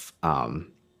of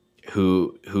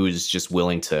who's just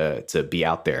willing to be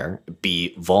out there,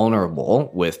 be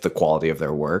vulnerable with the quality of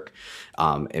their work,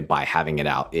 and by having it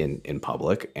out in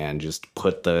public, and just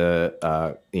put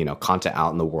the content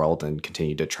out in the world and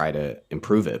continue to try to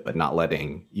improve it, but not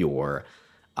letting your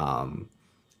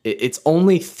it's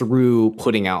only through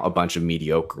putting out a bunch of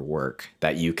mediocre work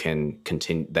that you can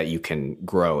continue, that you can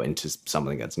grow into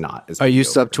something that's not as Are you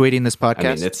mediocre. subtweeting this podcast?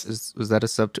 I mean, was that a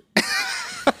sub?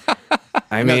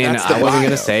 I mean, that's the I wasn't bio.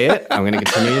 going to say it. I'm going to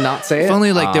continue to not say it. If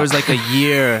only like there was like a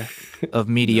year of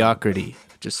mediocrity,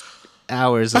 just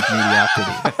hours of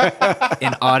mediocrity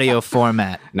in audio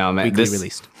format. No, man, weekly this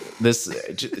released.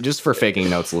 Just for Faking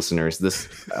Notes listeners, this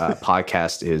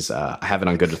podcast is I have it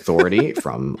on good authority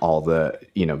from all the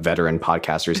veteran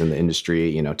podcasters in the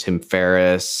industry. Tim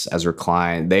Ferriss, Ezra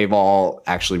Klein, they've all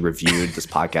actually reviewed this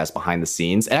podcast behind the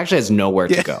scenes. It actually has nowhere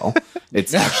to go.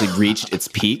 It's actually reached its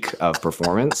peak of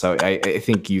performance. So I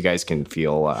think you guys can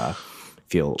feel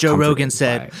Joe comforted Rogan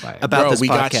said by it. about Bro, this we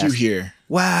podcast. got you here.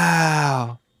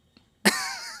 Wow,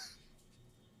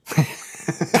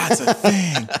 That's a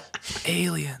thing.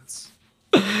 aliens.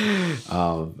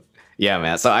 Yeah,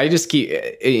 man. So I just keep,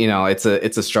 it's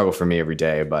a struggle for me every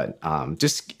day, but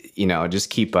just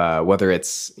keep, whether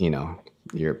it's,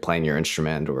 you're playing your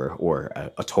instrument or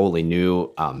a totally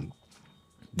new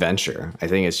venture. I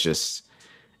think it's just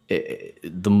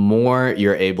the more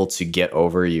you're able to get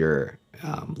over your,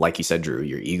 like you said, Drew,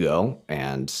 your ego,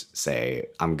 and say,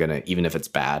 even if it's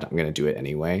bad, I'm going to do it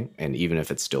anyway. And even if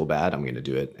it's still bad, I'm going to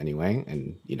do it anyway.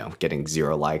 And, getting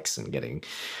 0 likes and getting,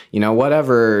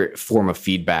 whatever form of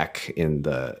feedback in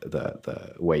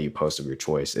the way you post of your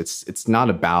choice. It's not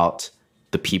about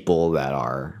the people that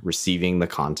are receiving the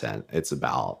content. It's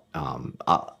about,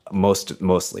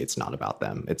 mostly it's not about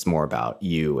them. It's more about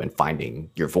you and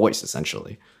finding your voice,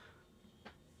 essentially.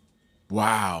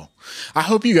 Wow. I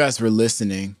hope you guys were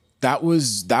listening. That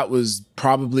was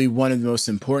probably one of the most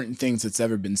important things that's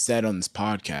ever been said on this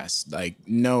podcast. Like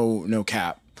no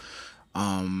cap.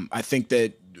 I think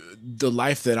that the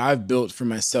life that I've built for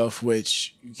myself,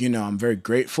 which, I'm very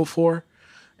grateful for,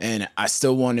 and I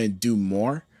still want to do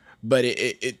more, but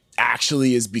it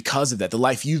actually is because of that. The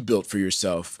life you've built for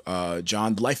yourself,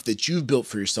 John, the life that you've built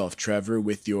for yourself, Trevor,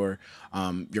 with your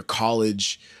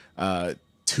college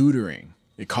tutoring,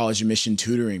 your college admission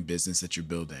tutoring business that you're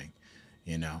building.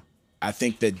 I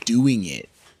think that doing it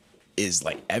is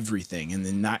like everything, and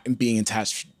then not being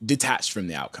detached from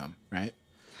the outcome, right?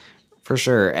 For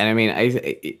sure. And I mean,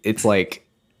 it's like,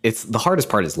 it's the hardest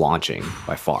part is launching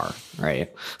by far,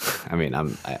 right? I mean,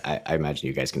 I imagine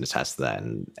you guys can attest to that,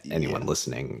 and anyone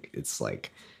listening, it's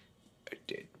like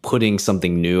putting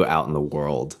something new out in the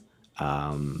world.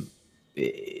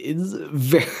 It's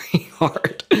very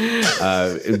hard.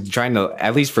 Trying to,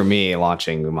 at least for me,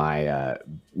 launching my,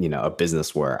 a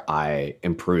business where I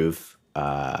improve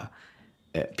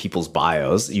people's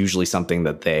bios, usually something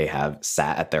that they have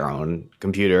sat at their own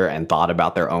computer and thought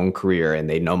about their own career, and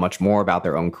they know much more about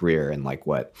their own career and like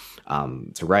what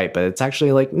to write. But it's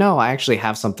actually like, no, I actually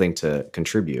have something to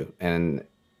contribute. And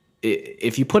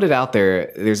if you put it out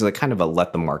there, there's a kind of a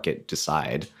let the market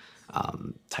decide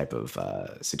type of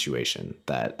situation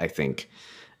that I think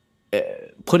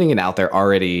putting it out there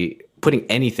already, putting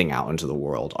anything out into the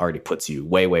world already puts you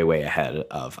way, way, way ahead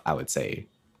of, I would say,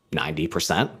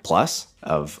 90% plus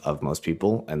of most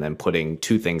people. And then putting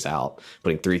 2 things out,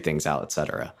 putting 3 things out, et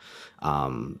cetera,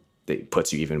 it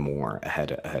puts you even more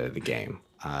ahead of the game.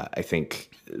 I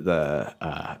think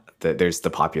there's the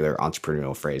popular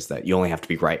entrepreneurial phrase that you only have to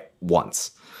be right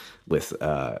once, with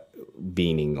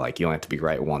meaning like you only have to be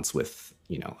right once with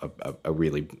a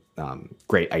really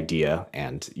great idea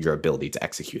and your ability to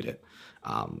execute it.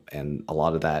 And a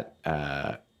lot of that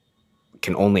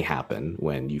can only happen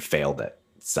when you failed at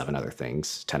 7 other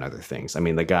things, 10 other things. I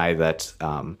mean, the guy that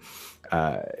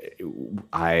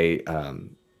I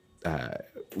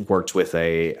worked with,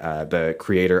 the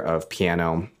creator of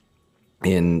Piano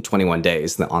in 21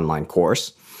 Days, the online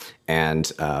course,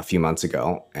 and a few months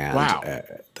ago, and Wow.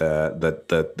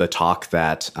 The talk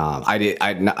that I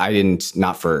didn't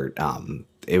not for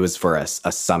it was for a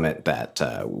summit that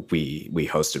we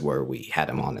hosted, where we had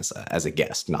him on as a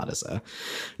guest, not as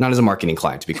a marketing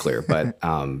client, to be clear. But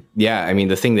yeah, I mean,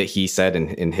 the thing that he said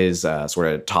in his sort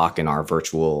of talk in our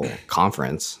virtual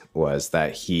conference was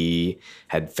that he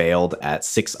had failed at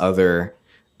 6 other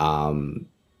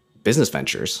business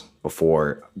ventures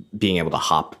before being able to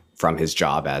hop from his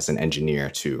job as an engineer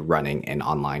to running an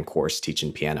online course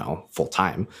teaching piano full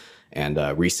time. And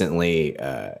recently,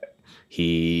 I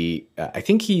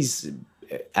think he's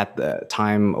at the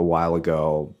time a while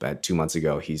ago, about 2 months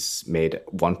ago, he's made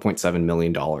 $1.7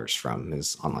 million from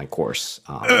his online course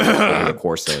over the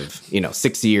course of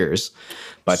 6 years.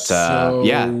 But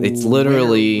yeah, it's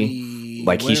literally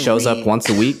like he shows up once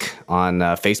a week on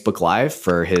Facebook Live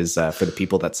for his for the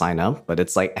people that sign up. But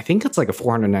it's like, I think it's like a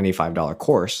 $495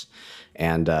 course,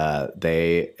 and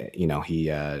he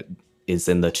is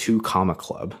in the 2 comma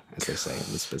club, as they say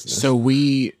in this business.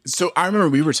 So I remember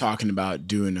we were talking about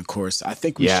doing a course. I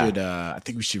think we should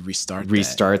restart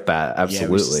that. Absolutely. Yeah,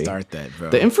 we should start that,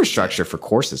 bro. The infrastructure for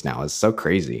courses now is so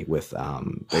crazy with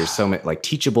there's so many like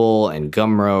Teachable and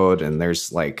Gumroad, and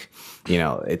there's like,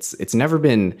 it's never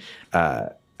been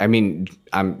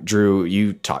Drew,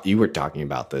 you were talking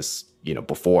about this,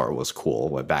 before it was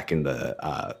cool, back in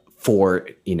the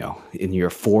in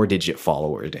your 4-digit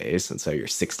follower days, and so your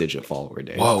 6-digit follower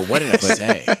days. Whoa, what did I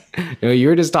say? You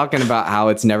were just talking about how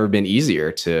it's never been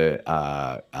easier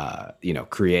to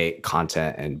create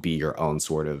content and be your own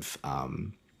sort of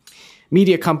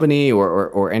media company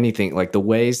or anything. Like the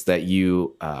ways that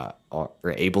you are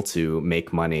able to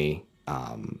make money,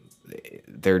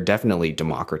 they're definitely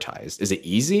democratized. Is it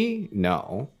easy?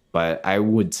 No, but I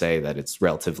would say that it's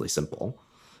relatively simple.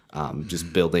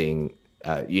 Just building.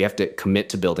 You have to commit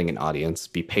to building an audience,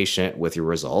 be patient with your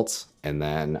results, and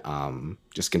then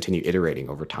just continue iterating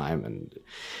over time. And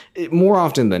more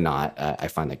often than not, I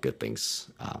find that good things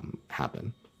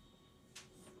happen.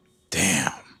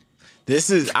 Damn.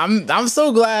 I'm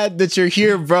so glad that you're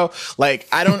here, bro. Like,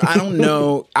 I don't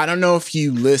know if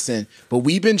you listen, but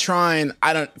we've been trying,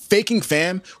 Faking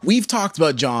Fam, we've talked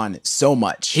about John so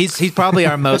much. He's probably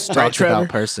our most talked about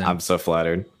person. I'm so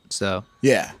flattered. So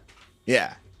yeah.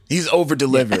 He's over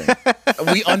delivering.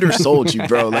 We undersold you,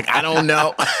 bro. Like, I don't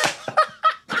know.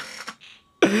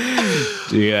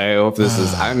 Dude, I hope this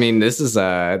is. I mean, this is.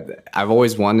 I've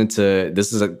always wanted to.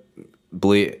 This is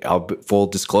full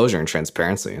disclosure and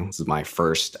transparency. This is my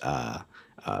first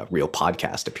real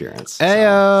podcast appearance. So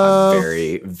I'm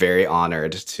very, very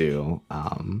honored to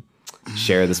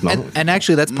share this moment. And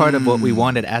actually, that's part of what we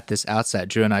wanted at this outset.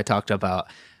 Drew and I talked about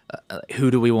who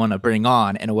do we want to bring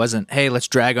on, and it wasn't, hey, let's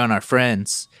drag on our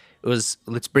friends. It was,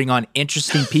 let's bring on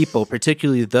interesting people,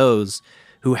 particularly those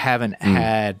who haven't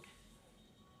had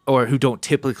or who don't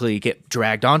typically get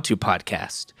dragged onto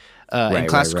podcast. In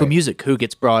classical music, who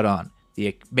gets brought on?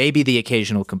 Maybe the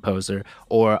occasional composer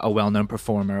or a well-known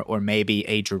performer, or maybe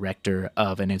a director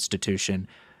of an institution.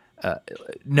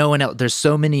 No one else. There's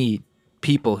so many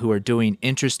people who are doing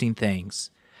interesting things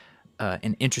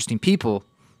and interesting people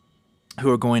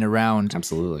who are going around.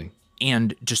 Absolutely.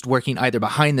 And just working either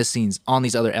behind the scenes on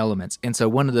these other elements. And so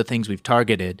one of the things we've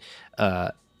targeted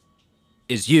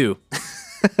is you.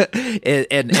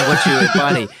 and what you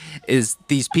embody is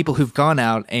these people who've gone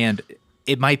out, and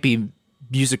it might be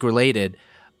music related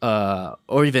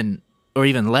or even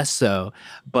less so,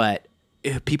 but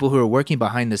people who are working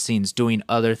behind the scenes doing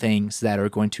other things that are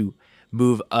going to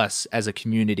move us as a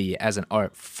community, as an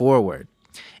art forward.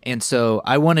 And so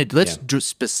I wanted, let's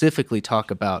specifically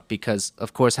talk about, because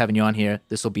of course having you on here,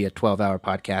 this will be a 12-hour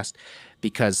podcast,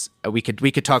 because we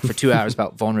could talk for 2 hours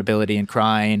about vulnerability and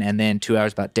crying, and then 2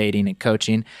 hours about dating and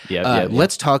coaching.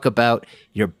 Let's talk about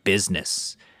your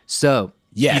business. So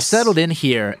you settled in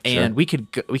here, and we can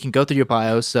go through your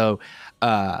bio. So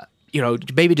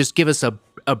maybe just give us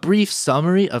a brief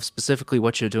summary of specifically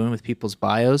what you're doing with people's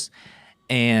bios,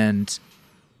 and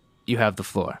you have the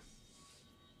floor.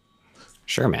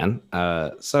 Sure, man.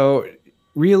 So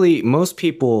really, most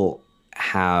people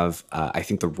have, I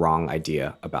think, the wrong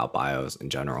idea about bios in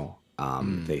general.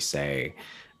 They say,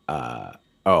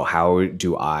 how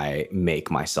do I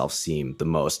make myself seem the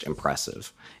most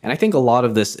impressive? And I think a lot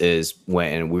of this is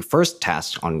when we first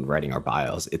tasked on writing our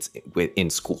bios, it's in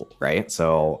school, right?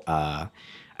 So,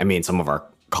 some of our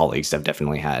colleagues have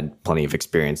definitely had plenty of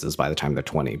experiences by the time they're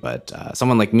 20, but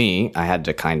someone like me, I had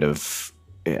to kind of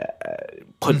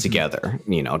put together,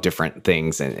 different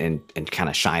things and kind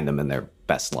of shine them in their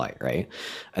best light, right?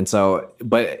 And so,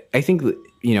 but I think,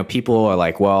 people are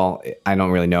like, well, I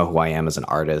don't really know who I am as an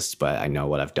artist, but I know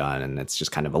what I've done, and it's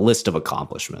just kind of a list of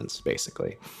accomplishments,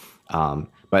 basically.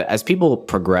 But as people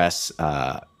progress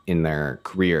in their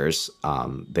careers,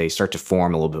 they start to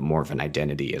form a little bit more of an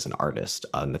identity as an artist,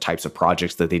 and the types of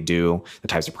projects that they do, the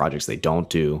types of projects they don't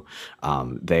do.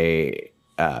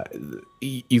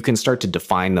 you can start to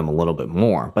define them a little bit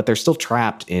more, but they're still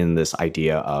trapped in this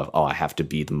idea of, oh, I have to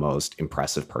be the most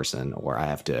impressive person, or I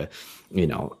have to,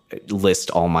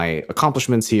 list all my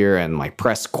accomplishments here and my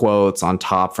press quotes on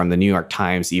top from the New York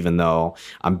Times, even though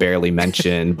I'm barely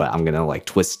mentioned, but I'm going to like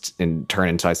twist and turn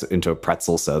into a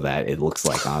pretzel so that it looks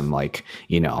like I'm like,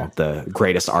 the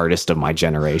greatest artist of my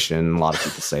generation. A lot of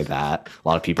people say that. A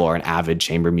lot of people are an avid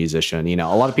chamber musician.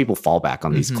 A lot of people fall back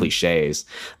on these cliches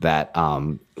that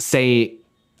say,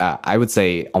 I would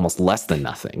say almost less than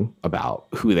nothing about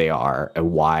who they are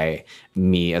and why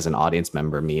me as an audience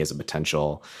member, me as a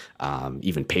potential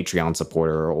even Patreon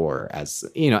supporter, or as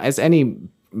any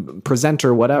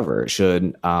presenter, whatever,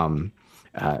 should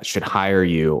hire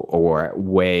you, or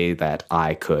way that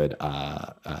I could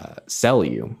sell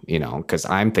you. Because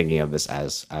I'm thinking of this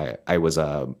as I was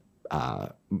a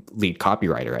lead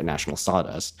copywriter at National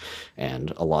Sawdust,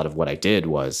 and a lot of what I did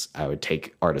was I would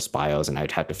take artist bios and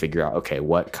I'd have to figure out, okay,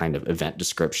 what kind of event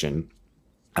description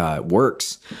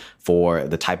works for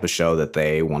the type of show that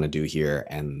they want to do here,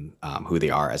 and who they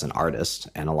are as an artist.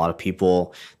 And a lot of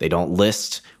people, they don't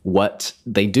list what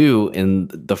they do in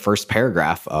the first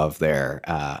paragraph of their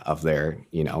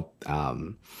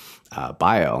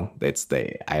bio.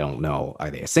 I don't know,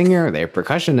 are they a singer, are they a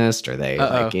percussionist, are they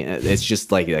like, it's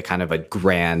just like a kind of a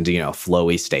grand,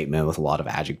 flowy statement with a lot of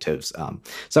adjectives.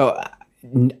 So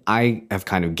I have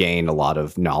kind of gained a lot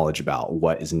of knowledge about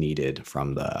what is needed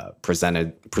from the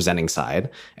presenting side,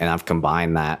 and I've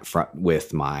combined that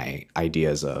with my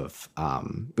ideas of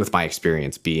with my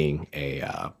experience being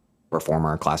a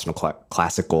performer, classical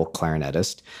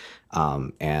clarinetist.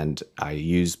 And I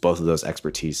use both of those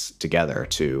expertise together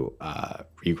to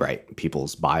rewrite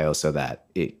people's bio so that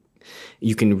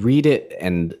you can read it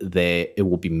and it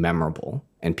will be memorable,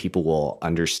 and people will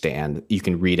understand. You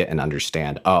can read it and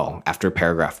understand, oh, after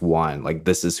paragraph 1, like,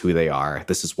 this is who they are.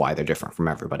 This is why they're different from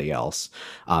everybody else.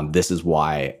 This is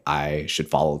why I should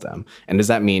follow them. And does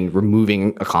that mean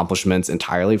removing accomplishments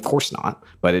entirely? Of course not.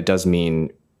 But it does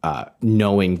mean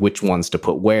knowing which ones to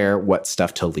put where, what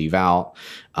stuff to leave out,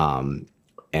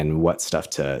 and what stuff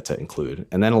to include.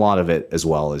 And then a lot of it as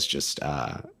well is just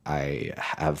I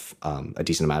have a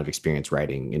decent amount of experience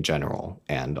writing in general,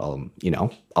 and a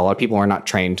lot of people are not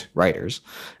trained writers,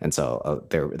 and so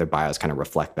their bios kind of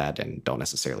reflect that and don't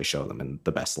necessarily show them in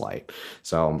the best light.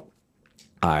 So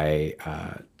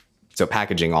so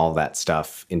packaging all of that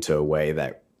stuff into a way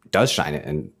that does shine it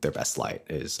in their best light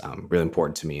is really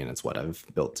important to me, and it's what I've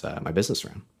built my business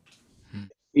around.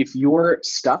 If you're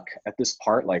stuck at this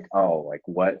part, like, oh, like,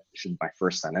 what should my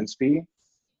first sentence be?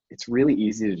 It's really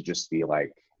easy to just be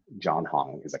like, John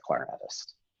Hong is a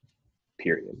clarinetist,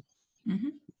 period. Mm-hmm.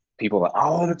 People are,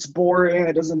 oh, that's boring,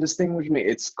 it doesn't distinguish me.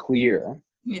 It's clear.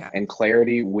 Yeah. And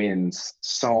clarity wins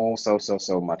so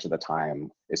much of the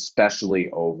time, especially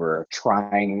over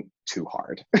trying too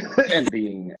hard and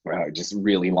being just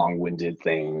really long-winded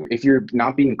thing. If you're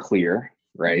not being clear,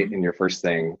 right, mm-hmm. in your first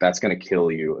thing, that's going to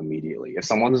kill you immediately. If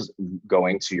someone's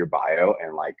going to your bio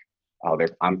and like, oh,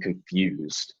 I'm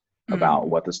confused about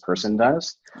what this person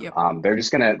does, yep. They're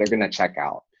gonna check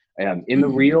out. In the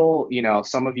real,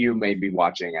 some of you may be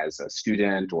watching as a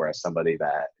student or as somebody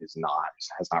that has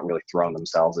not really thrown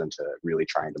themselves into really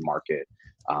trying to market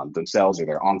themselves or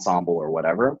their ensemble or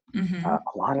whatever. Mm-hmm. A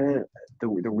lot of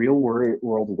the real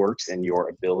world works in your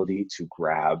ability to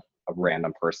grab a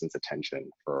random person's attention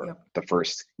for yep. the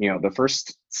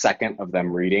first second of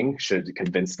them reading should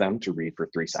convince them to read for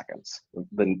 3 seconds.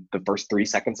 The first 3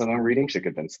 seconds of them reading should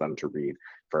convince them to read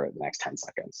for the next 10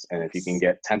 seconds. And if you can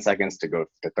get 10 seconds to go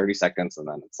to 30 seconds, and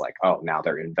then it's like, oh, now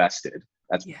they're invested.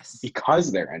 That's yes.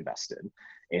 because they're invested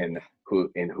in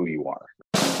who you are.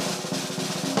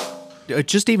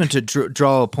 Just even to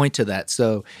draw a point to that.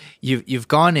 So you've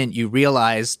gone in, you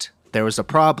realized there was a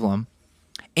problem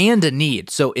and a need.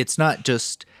 So it's not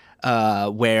just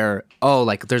where,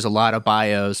 like, there's a lot of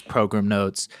bios, program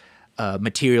notes,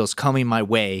 materials coming my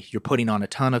way. You're putting on a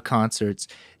ton of concerts.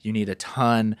 You need a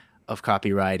ton of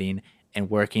copywriting and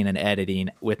working and editing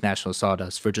with National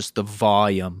Sawdust for just the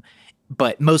volume.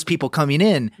 But most people coming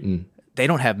in, they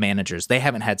don't have managers. They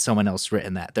haven't had someone else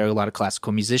written that. There are a lot of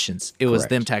classical musicians. It was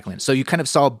them tackling it. So you kind of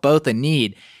saw both a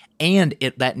need, and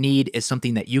that need is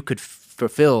something that you could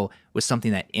fulfill with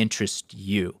something that interests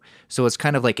you. So it's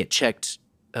kind of like it checked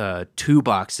 2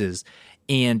 boxes,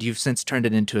 and you've since turned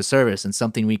it into a service. And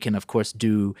something we can, of course,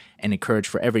 do and encourage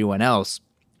for everyone else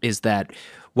is that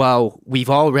while we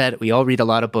all read a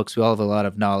lot of books, we all have a lot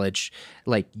of knowledge.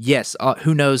 Like, yes,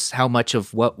 who knows how much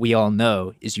of what we all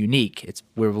know is unique?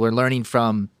 We're learning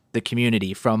from the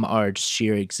community, from our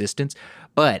sheer existence.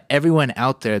 But everyone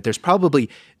out there, there's probably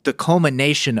the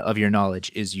culmination of your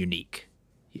knowledge is unique.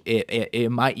 You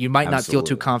might not feel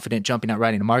too Absolutely. confident jumping out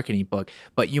writing a marketing book,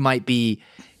 but you might be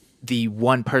the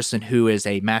one person who is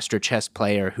a master chess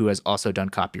player who has also done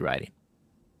copywriting.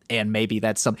 And maybe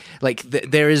that's some like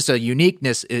there is a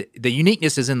uniqueness. The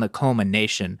uniqueness is in the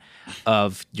culmination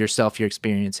of yourself, your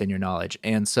experience, and your knowledge.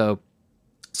 And so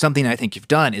something I think you've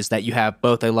done is that you have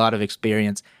both a lot of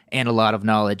experience and a lot of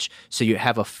knowledge. So you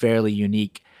have a fairly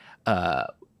unique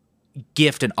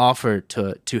gift and offer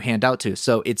to hand out to.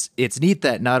 So it's neat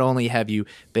that not only have you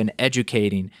been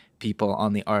educating people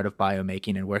on the art of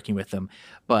biomaking and working with them,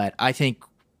 but I think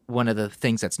one of the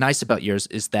things that's nice about yours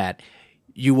is that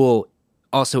you will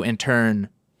also in turn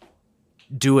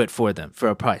do it for them for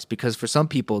a price, because for some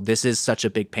people this is such a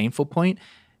big painful point.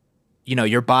 You know,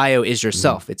 your bio is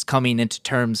yourself. It's coming into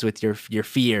terms with your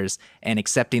fears and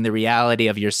accepting the reality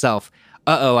of yourself.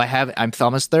 I'm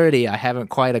almost 30. I haven't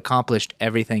quite accomplished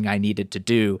everything I needed to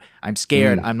do. I'm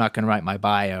scared. I'm not going to write my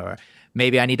bio, or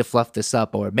maybe I need to fluff this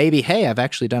up, or maybe, hey, I've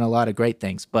actually done a lot of great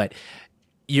things. But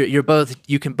you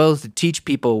can both teach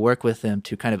people, work with them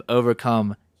to kind of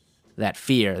overcome that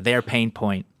fear, their pain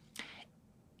point,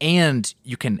 and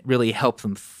you can really help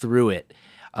them through it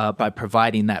by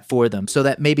providing that for them so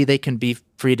that maybe they can be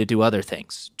free to do other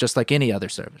things, just like any other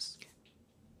service.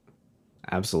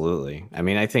 Absolutely. I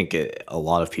mean, I think a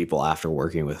lot of people after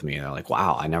working with me, they're like,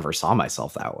 wow, I never saw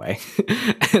myself that way.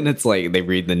 And it's like they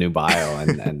read the new bio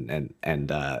and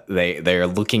they're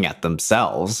looking at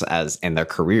themselves as in their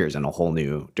careers in a whole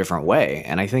new different way.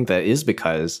 And I think that is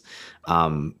because,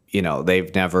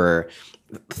 they've never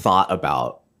thought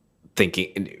about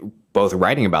thinking, both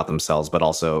writing about themselves, but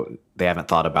also they haven't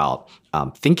thought about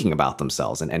thinking about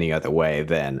themselves in any other way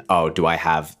than, oh, do I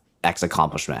have X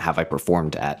accomplishment? Have I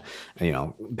performed at,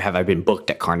 have I been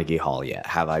booked at Carnegie Hall yet?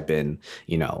 Have I been,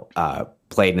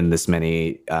 played in this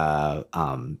many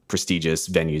prestigious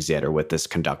venues yet, or with this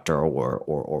conductor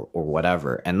or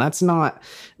whatever? And that's not,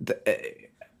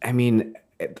 I mean,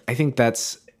 I think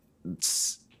that's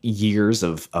years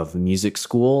of music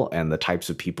school and the types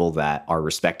of people that are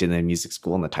respected in music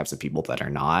school and the types of people that are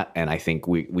not. And I think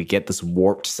we get this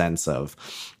warped sense of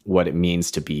what it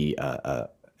means to be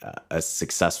a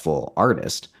successful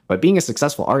artist, but being a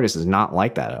successful artist is not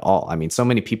like that at all. I mean, so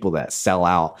many people that sold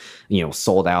out,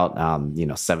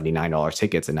 $79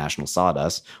 tickets at National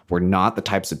Sawdust were not the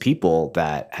types of people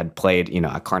that had played,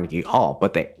 at Carnegie Hall,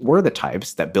 but they were the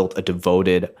types that built a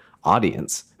devoted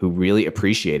audience who really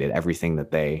appreciated everything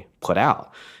that they put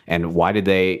out. And why did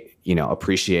they,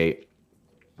 appreciate,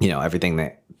 everything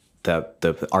that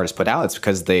the artist put out? It's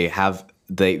because they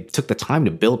took the time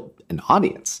to build an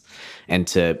audience. And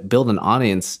to build an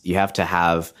audience, you have to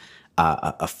have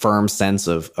a firm sense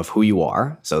of who you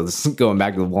are. So this is going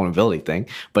back to the vulnerability thing,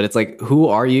 but it's like, who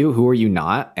are you? Who are you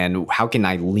not? And how can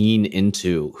I lean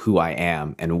into who I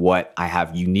am and what I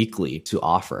have uniquely to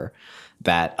offer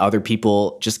that other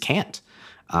people just can't?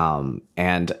 And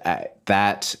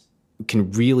that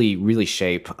can really, really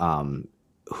shape the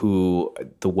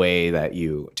way that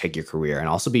you take your career, and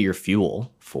also be your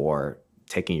fuel for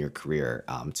taking your career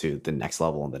to the next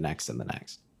level and the next and the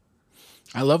next.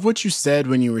 I love what you said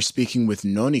when you were speaking with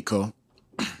Noniko,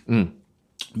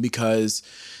 because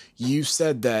you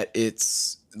said that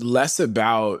it's less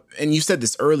about, and you said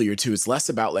this earlier too, it's less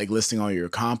about like listing all your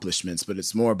accomplishments, but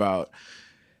it's more about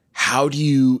how do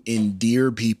you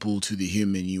endear people to the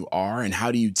human you are, and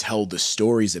how do you tell the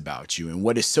stories about you? And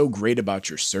what is so great about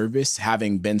your service,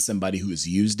 having been somebody who has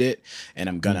used it, and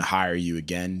I'm going to hire you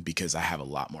again because I have a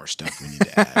lot more stuff we need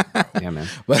to add, bro. Yeah, man.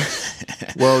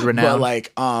 World renowned. But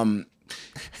like,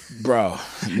 bro,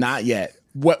 not yet.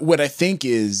 What I think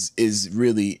is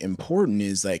really important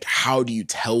is like, how do you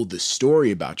tell the story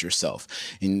about yourself?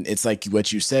 And it's like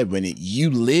what you said, when you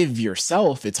live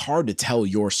yourself, it's hard to tell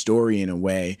your story in a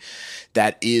way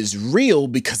that is real,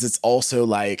 because it's also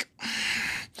like,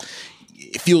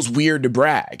 it feels weird to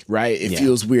brag, right? It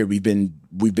feels weird. We've been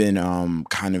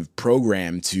kind of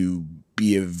programmed to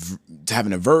have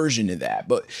an aversion to that,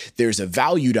 but there's a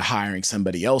value to hiring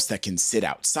somebody else that can sit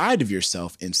outside of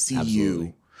yourself and see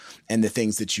you and the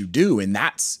things that you do. And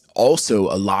that's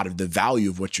also a lot of the value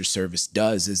of what your service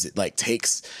does, is it like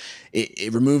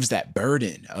it removes that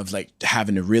burden of like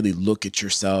having to really look at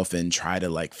yourself and try to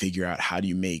like figure out how do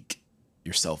you make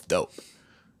yourself dope,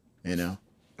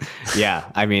 Yeah.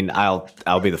 I mean, I'll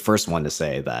be the first one to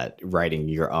say that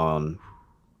writing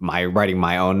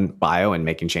my own bio and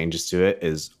making changes to it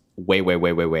is way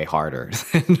harder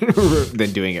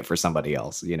than doing it for somebody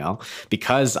else,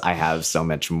 because I have so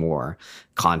much more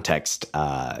context.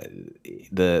 The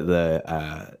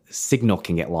signal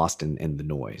can get lost in the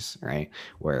noise, right?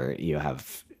 Where you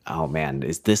have oh man,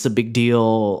 is this a big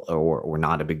deal or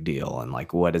not a big deal? And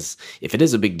like, what is, if it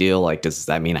is a big deal, like, does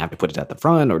that mean I have to put it at the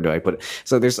front, or do I put it?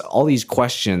 So there's all these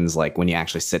questions, like when you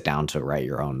actually sit down to write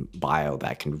your own bio,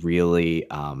 that can really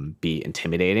be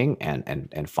intimidating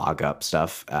and fog up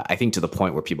stuff. I think to the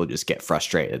point where people just get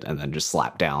frustrated and then just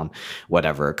slap down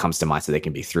whatever comes to mind so they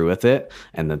can be through with it,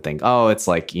 and then think, oh, it's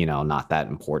like, you know, not that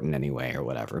important anyway or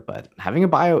whatever. But having a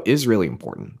bio is really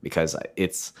important, because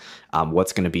it's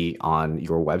what's going to be on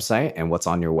your website, and what's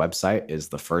on your website is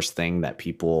the first thing that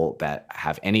people that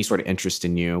have any sort of interest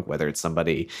in you, whether it's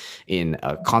somebody in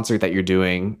a concert that you're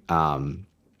doing,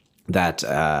 that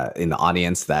in the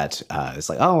audience that is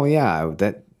like, oh yeah,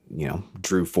 that, you know,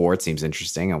 Drew Ford seems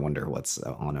interesting, I wonder what's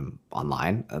on him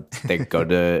online. They go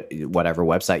to whatever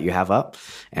website you have up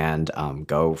and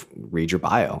go read your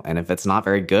bio, and if it's not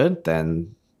very good,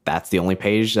 then that's the only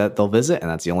page that they'll visit, and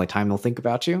that's the only time they'll think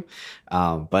about you.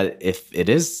 But if it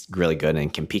is really good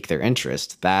and can pique their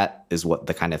interest, that is what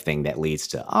the kind of thing that leads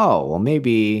to, oh, well,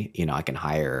 maybe, you know, I can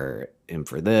hire him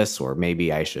for this, or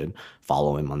maybe I should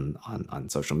follow him on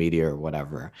social media or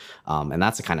whatever. And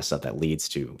that's the kind of stuff that leads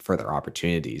to further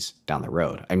opportunities down the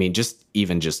road. I mean,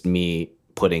 just me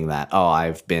putting that, oh,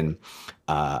 I've been,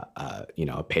 you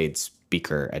know, a paid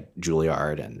speaker at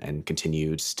Juilliard and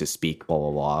continued to speak, blah,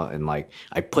 blah, blah. And like,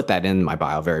 I put that in my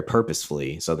bio very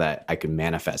purposefully so that I could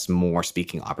manifest more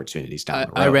speaking opportunities down the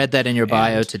road. I read that in your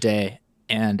bio today,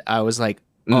 and I was like,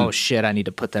 oh shit, I need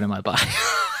to put that in my bio.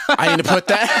 I need to put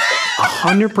that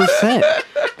 100%.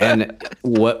 And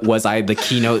what was I the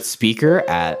keynote speaker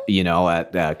at, you know,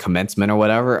 at commencement or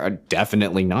whatever?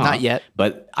 Definitely not. Not yet.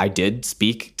 But I did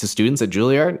speak to students at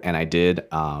Juilliard, and I did,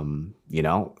 you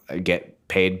know, get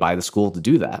paid by the school to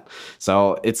do that.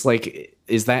 So it's like,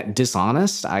 is that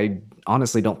dishonest? I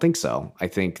honestly don't think so. I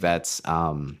think that's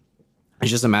it's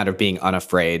just a matter of being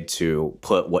unafraid to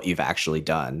put what you've actually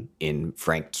done in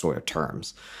frank sort of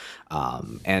terms.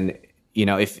 And you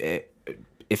know,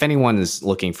 if anyone is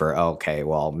looking for, oh, okay,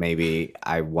 well, maybe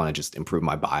I want to just improve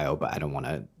my bio, but I don't want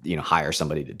to, you know, hire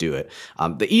somebody to do it.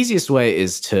 The easiest way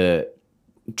is to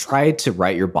try to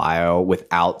write your bio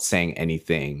without saying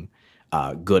anything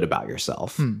good about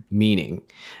yourself, meaning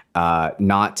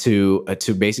not to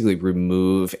basically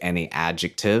remove any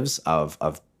adjectives of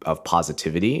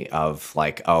positivity, of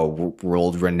like, oh,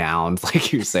 world renowned,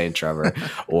 like you're saying, Trevor,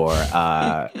 or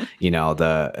you know,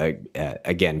 the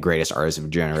again, greatest artist of a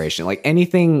generation, like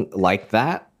anything like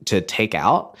that to take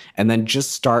out, and then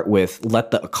just start with,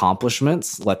 let the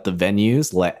accomplishments, let the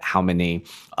venues, let how many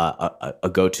a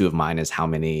go-to of mine is how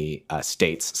many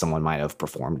states someone might have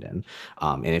performed in,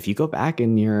 and if you go back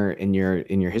in your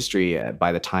history,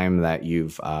 by the time that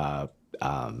you've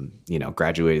you know,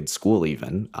 graduated school,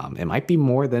 even it might be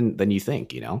more than you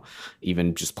think, you know,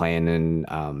 even just playing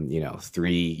in you know,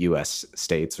 3 US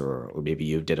states, or maybe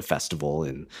you did a festival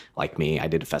in, like me, I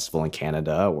did a festival in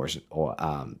Canada, or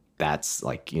that's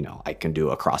like, you know, I can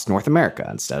do across North America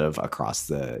instead of across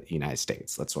the United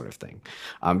States, that sort of thing.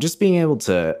 Just being able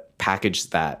to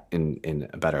package that in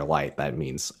a better light, that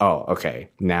means, oh, okay,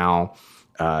 now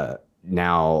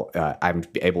I'm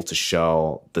able to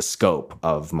show the scope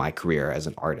of my career as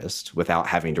an artist without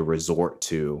having to resort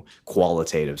to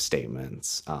qualitative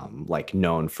statements, like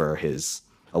known for his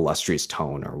illustrious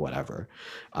tone or whatever,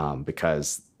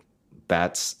 because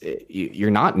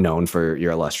you're not known for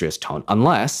your illustrious tone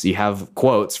unless you have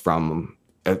quotes from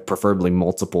preferably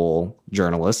multiple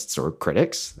journalists or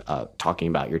critics talking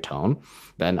about your tone.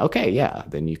 Then okay, yeah,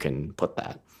 then you can put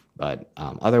that. But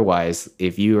otherwise,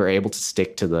 if you are able to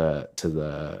stick to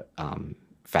the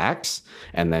facts,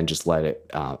 and then just let it,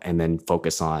 and then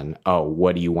focus on, oh,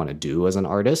 what do you want to do as an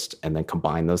artist, and then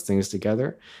combine those things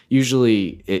together,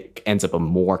 usually it ends up a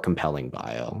more compelling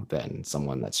bio than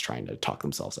someone that's trying to talk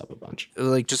themselves up a bunch.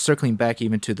 Like, just circling back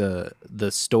even to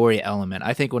the story element,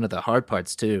 I think one of the hard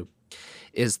parts too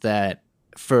is that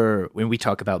for when we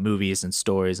talk about movies and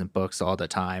stories and books all the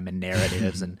time and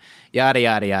narratives and yada,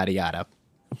 yada, yada, yada.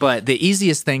 But the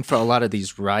easiest thing for a lot of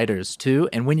these writers too,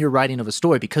 and when you're writing of a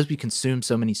story, because we consume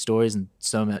so many stories and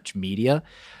so much media,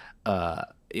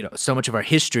 you know, so much of our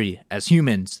history as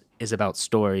humans is about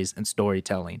stories and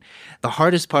storytelling. The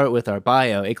hardest part with our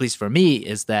bio, at least for me,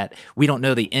 is that we don't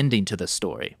know the ending to the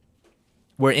story.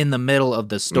 We're in the middle of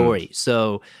the story.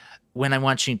 So when I'm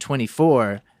watching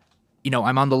 24, you know,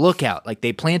 I'm on the lookout. Like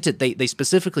they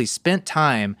specifically spent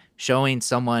time showing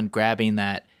someone grabbing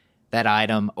that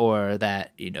item, or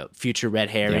that, you know, future red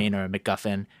herring or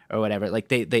MacGuffin or whatever. Like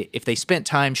they if they spent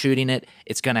time shooting it,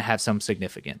 it's going to have some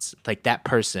significance, like that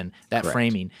person, that Correct.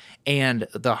 framing. And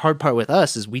the hard part with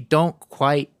us is we don't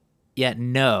quite yet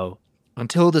know,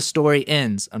 until the story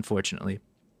ends, unfortunately,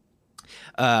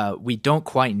 we don't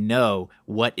quite know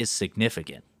what is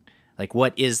significant. Like,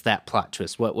 what is that plot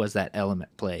twist? What was that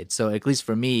element played? So at least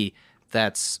for me,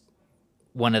 that's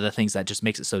one of the things that just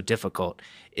makes it so difficult,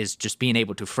 is just being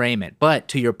able to frame it. But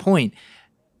to your point,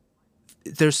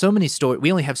 there's so many stories.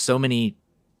 We only have so many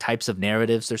types of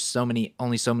narratives. There's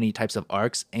only so many types of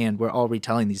arcs, and we're all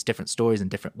retelling these different stories in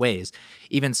different ways.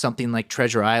 Even something like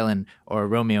Treasure Island or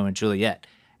Romeo and Juliet.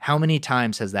 How many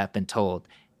times has that been told?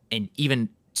 And even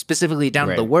specifically down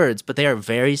to the words, but they are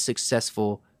very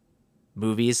successful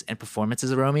movies and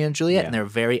performances of Romeo and Juliet, and they're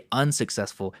very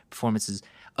unsuccessful performances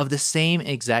of the same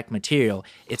exact material.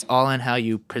 It's all on how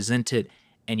you present it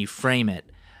and you frame it.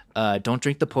 Don't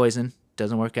drink the poison.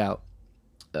 Doesn't work out.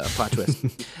 Plot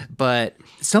twist. But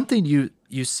something you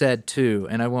said too,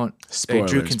 and I won't...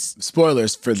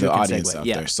 Spoilers for the audience out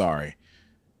there. Sorry.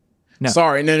 No.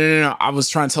 Sorry. No. I was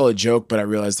trying to tell a joke, but I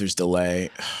realized there's delay.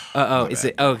 Is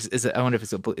it? I wonder if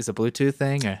it's a Bluetooth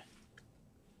thing or...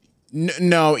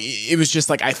 No, it was just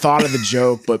like I thought of the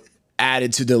joke, but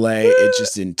added to delay, it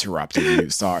just interrupted you.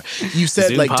 Sorry. You said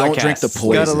Zoom like podcast. Don't drink the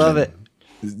poison. Gotta love it.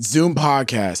 Zoom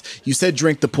podcast. You said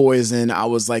drink the poison. I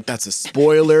was like, that's a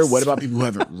spoiler. What about people who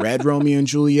haven't read Romeo and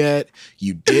Juliet?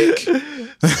 You dick.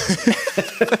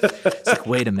 It's like,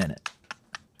 wait a minute.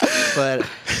 But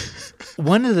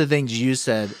one of the things you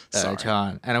said,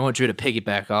 John, and I want you to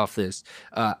piggyback off this,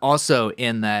 also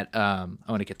in that, I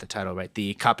want to get the title right,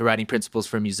 the Copywriting Principles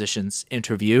for Musicians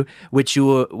interview, which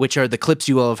are the clips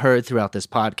you all have heard throughout this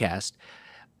podcast,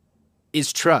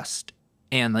 is trust.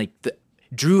 And like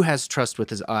Drew has trust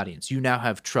with his audience. You now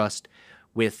have trust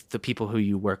with the people who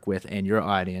you work with and your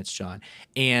audience, John.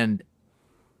 And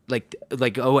I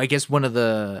guess one of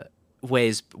the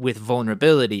ways with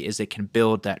vulnerability is it can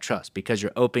build that trust because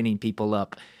you're opening people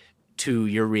up to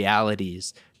your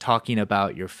realities, talking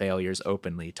about your failures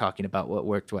openly, talking about what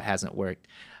worked, what hasn't worked,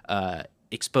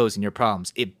 exposing your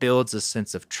problems. It builds a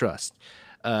sense of trust.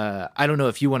 I don't know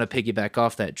if you want to piggyback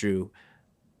off that, Drew.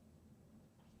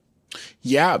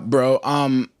 Yeah, bro.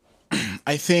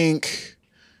 I think,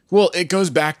 well, it goes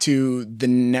back to the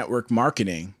network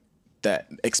marketing that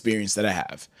experience that I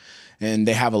have. And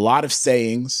they have a lot of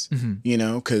sayings, you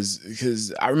know,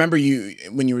 because I remember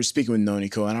when you were speaking with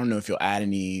Noniko, I don't know if you'll add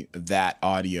any of that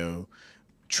audio,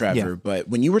 Trevor, but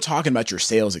when you were talking about your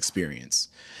sales experience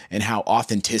and how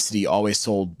authenticity always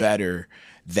sold better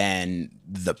than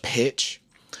the pitch,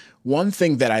 one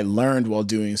thing that I learned while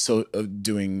doing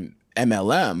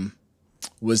MLM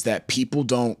was that people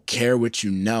don't care what you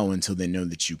know until they know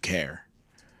that you care.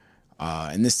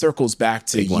 And this circles back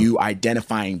to you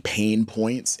identifying pain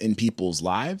points in people's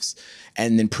lives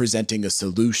and then presenting a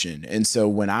solution. And so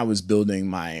when I was building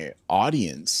my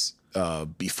audience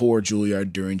before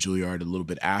Juilliard, during Juilliard, a little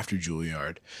bit after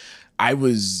Juilliard,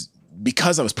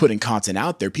 because I was putting content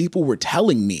out there, people were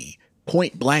telling me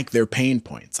point blank their pain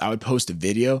points. I would post a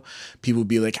video. People would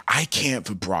be like, I can't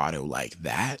vibrato like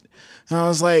that. And I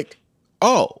was like,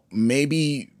 oh,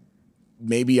 maybe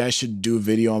I should do a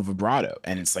video on vibrato.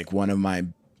 And it's like one of my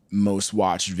most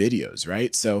watched videos,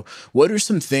 right? So what are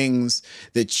some things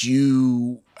that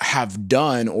you have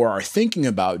done or are thinking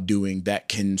about doing that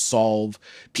can solve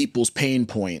people's pain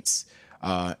points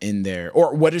in there?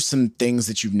 Or what are some things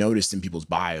that you've noticed in people's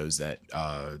bios that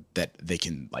they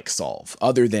can like solve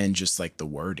other than just like the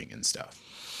wording and stuff?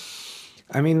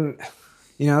 I mean,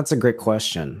 that's a great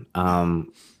question.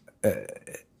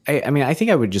 I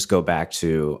think I would just go back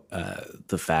to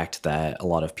the fact that a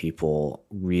lot of people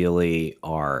really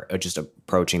are just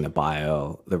approaching the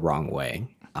bio the wrong way.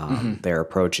 They're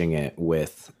approaching it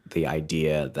with the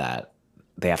idea that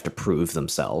they have to prove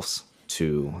themselves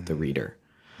to the reader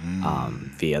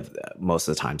via most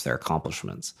of the times their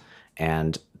accomplishments.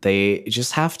 And they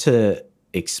just have to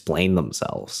explain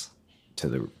themselves to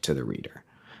the reader.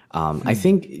 I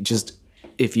think just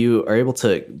if you are able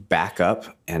to back up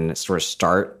and sort of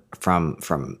start from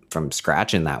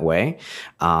scratch in that way,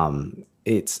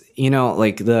 it's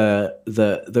like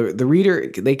the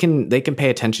reader, they can pay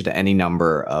attention to any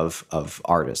number of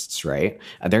artists, right?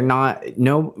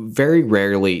 Very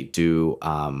rarely does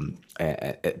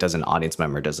an audience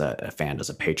member, does a fan, does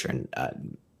a patron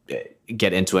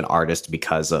get into an artist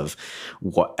because of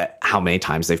how many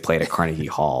times they've played at Carnegie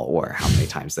Hall or how many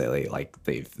times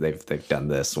they've done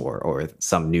this or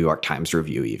some New York Times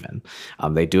review even.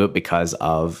 They do it because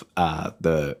of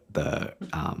the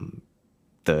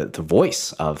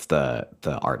voice of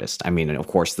the artist. I mean, and of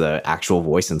course, the actual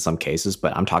voice in some cases,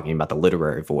 but I'm talking about the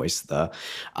literary voice, the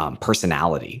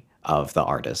personality of the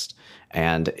artist.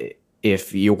 And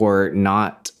if you're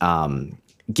not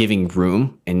giving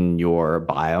room in your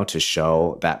bio to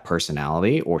show that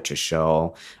personality or to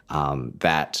show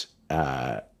that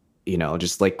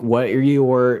just like, what are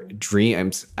your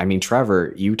dreams? I mean,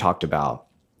 Trevor, you talked about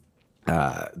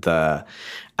the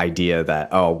idea that,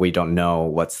 oh, we don't know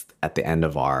what's at the end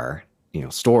of our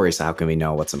story, so how can we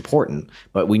know what's important?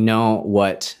 But we know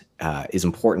what is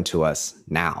important to us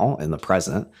now in the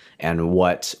present, and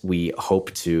what we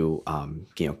hope to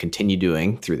continue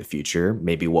doing through the future.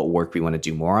 Maybe what work we want to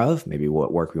do more of, maybe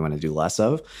what work we want to do less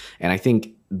of. And I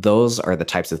think those are the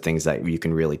types of things that you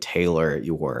can really tailor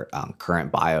your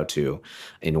current bio to,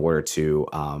 in order to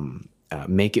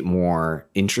make it more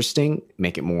interesting,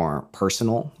 make it more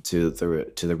personal to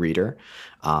the reader,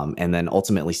 and then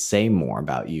ultimately say more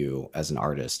about you as an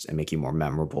artist and make you more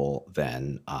memorable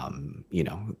than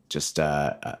just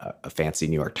a fancy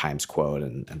New York Times quote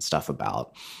and stuff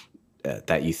about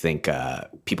that you think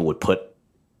people would put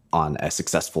on a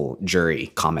successful jury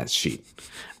comments sheet,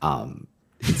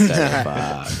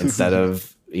 instead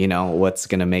of what's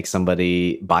going to make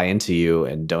somebody buy into you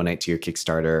and donate to your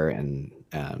Kickstarter and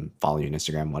follow you on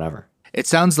Instagram, whatever. It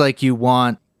sounds like you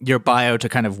want your bio to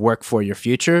kind of work for your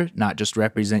future, not just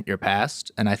represent your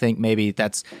past. And I think maybe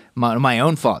that's my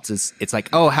own faults. It's like,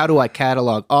 oh, how do I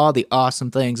catalog all the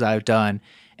awesome things I've done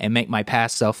and make my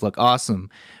past self look awesome?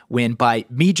 When by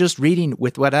me just reading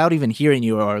without even hearing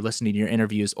you or listening to your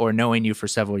interviews or knowing you for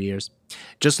several years,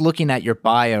 just looking at your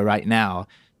bio right now,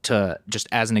 to just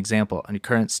as an example, on your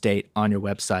current state on your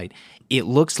website, it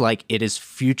looks like it is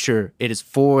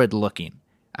forward looking.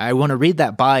 I want to read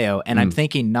that bio, and I'm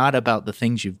thinking not about the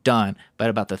things you've done, but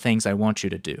about the things I want you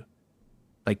to do,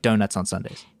 like donuts on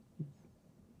Sundays.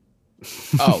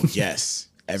 Oh yes,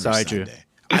 every Sunday.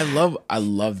 I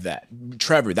love that,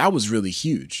 Trevor. That was really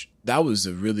huge. That was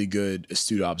a really good,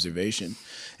 astute observation.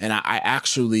 And I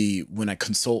actually, when I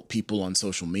consult people on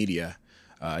social media,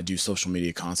 I do social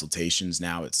media consultations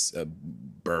now. It's a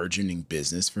burgeoning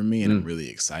business for me, and I'm really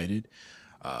excited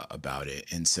about it.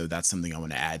 And so that's something I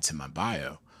want to add to my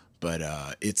bio. But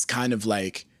it's kind of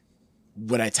like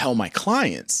when I tell my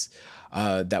clients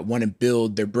that want to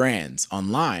build their brands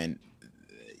online,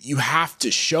 you have to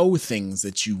show things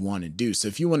that you want to do. So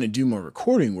if you want to do more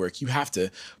recording work, you have to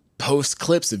post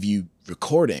clips of you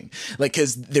recording, like,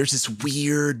 because there's this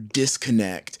weird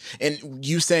disconnect. And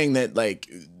you saying that like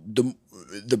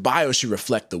the bio should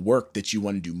reflect the work that you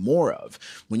want to do more of.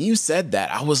 When you said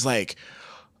that, I was like,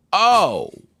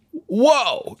 oh,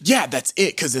 whoa, yeah, that's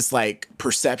it. Because it's like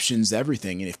perception's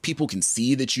everything. And if people can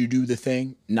see that you do the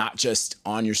thing, not just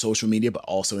on your social media, but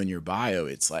also in your bio,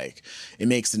 it's like, it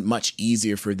makes it much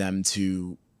easier for them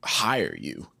to hire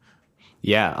you.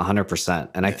 Yeah, 100%.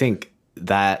 And I think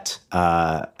that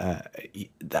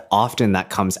often that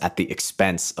comes at the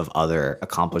expense of other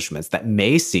accomplishments that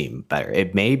may seem better.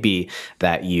 It may be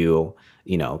that you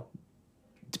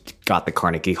got the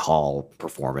Carnegie Hall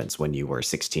performance when you were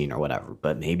 16 or whatever,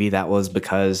 but maybe that was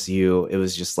because it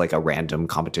was just like a random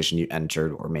competition you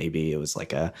entered, or maybe it was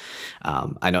like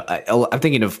I'm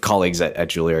thinking of colleagues at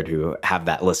Juilliard who have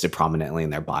that listed prominently in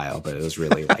their bio, but it was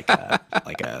really like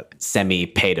a semi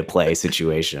pay to play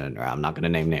situation, or I'm not going to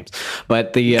name names,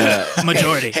 but the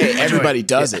majority. Hey, everybody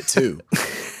does it too.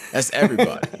 That's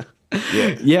everybody.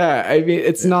 Yeah. I mean,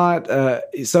 it's not,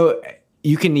 so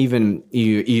you can you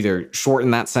either shorten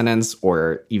that sentence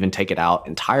or even take it out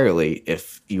entirely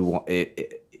if you want.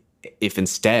 If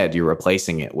instead you're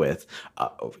replacing it with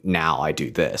now I do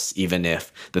this, even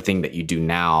if the thing that you do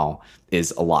now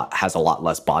has a lot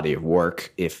less body of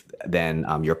work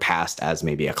than your past as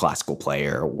maybe a classical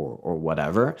player or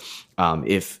whatever.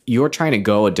 If you're trying to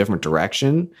go a different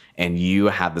direction and you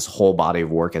have this whole body of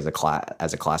work as a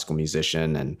classical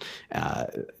musician, and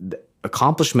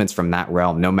accomplishments from that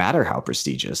realm, no matter how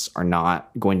prestigious, are not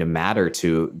going to matter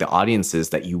to the audiences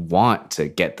that you want to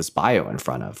get this bio in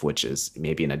front of, which is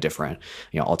maybe in a different,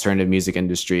 alternative music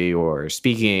industry or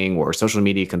speaking or social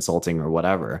media consulting or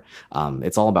whatever.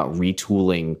 It's all about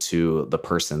retooling to the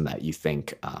person that you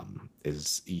think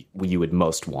you would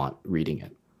most want reading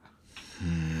it.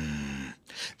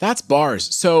 That's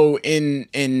bars. So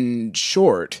in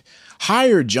short,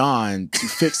 hire John to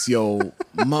fix your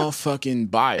motherfucking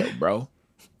bio, bro.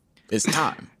 It's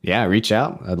time. Yeah, reach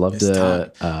out. I'd love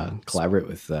to collaborate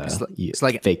with. It's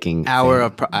like faking hour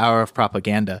of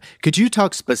propaganda. Could you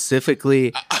talk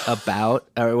specifically about,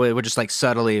 or we're just like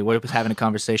subtly, we're having a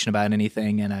conversation about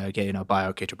anything, and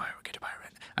bio, get your bio.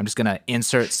 I'm just gonna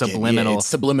insert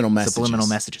subliminal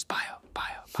messages. Bio.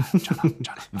 John.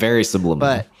 Very subliminal.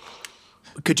 But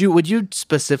would you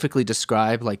specifically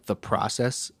describe like the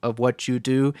process of what you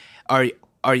do?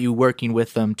 Are you working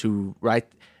with them to write?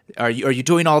 Are you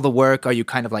doing all the work? Are you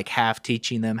kind of like half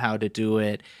teaching them how to do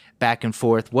it, back and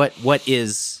forth? What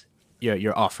is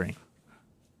your offering?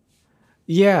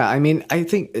 Yeah, I mean, I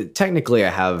think technically I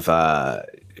have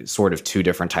sort of two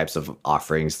different types of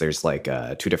offerings. There's like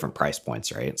two different price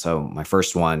points, right? So my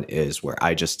first one is where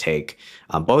I just take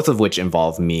both of which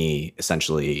involve me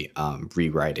essentially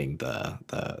rewriting the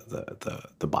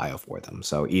bio for them.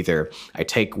 So either I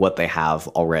take what they have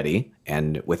already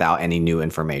and without any new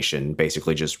information,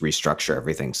 basically just restructure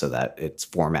everything so that it's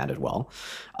formatted well.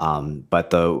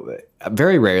 But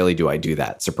very rarely do I do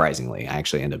that. Surprisingly, I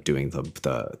actually end up doing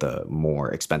the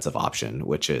more expensive option,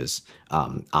 which is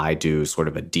I do sort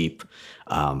of a deep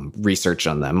research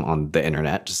on them on the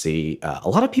internet to see a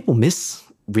lot of people miss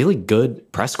really good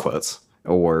press quotes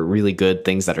or really good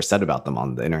things that are said about them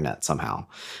on the internet somehow.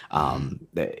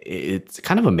 It's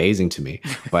kind of amazing to me,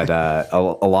 but a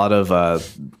lot of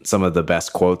some of the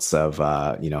best quotes of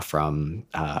from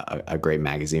a great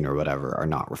magazine or whatever are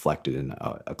not reflected in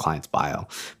a client's bio.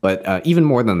 But even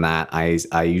more than that,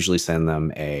 I usually send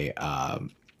them a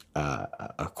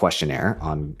questionnaire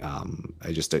on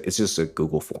it's just a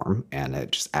Google form, and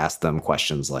it just asks them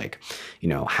questions like,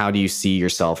 how do you see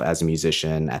yourself as a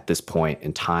musician at this point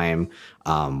in time?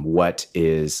 What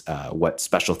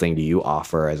special thing do you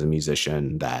offer as a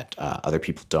musician that other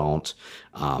people don't?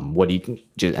 What do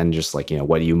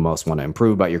you most want to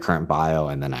improve about your current bio?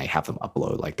 And then I have them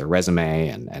upload like their resume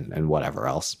and whatever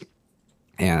else.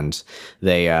 And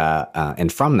they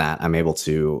and from that, I'm able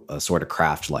to sort of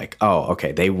craft like, oh,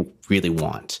 okay, they really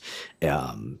want they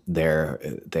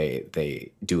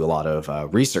do a lot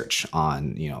of research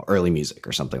on early music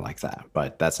or something like that,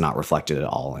 but that's not reflected at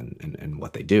all in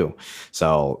what they do.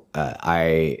 So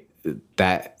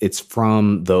that it's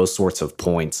from those sorts of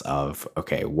points of,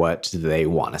 okay, what do they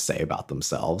want to say about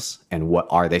themselves and what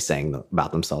are they saying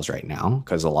about themselves right now?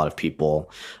 Because a lot of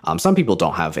people, some people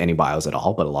don't have any bios at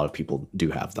all, but a lot of people do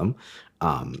have them.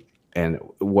 And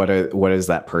what is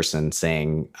that person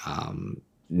saying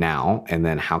now, and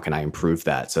then how can I improve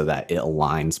that so that it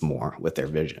aligns more with their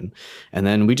vision? And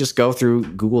then we just go through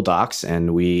Google Docs, and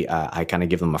I kind of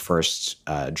give them a first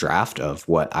draft of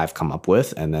what I've come up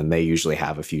with, and then they usually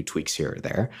have a few tweaks here or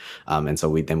there, and so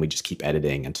we just keep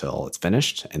editing until it's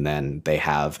finished, and then they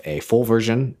have a full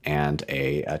version and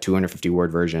a 250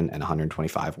 word version and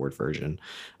 125 word version,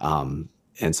 and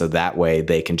so that way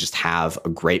they can just have a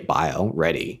great bio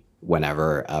ready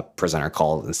whenever a presenter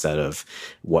calls, instead of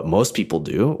what most people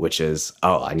do, which is,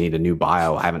 oh, I need a new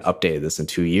bio. I haven't updated this in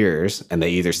 2 years. And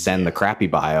they either send the crappy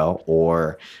bio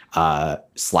or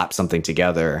slap something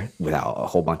together without a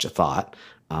whole bunch of thought.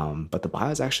 But the bio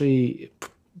is actually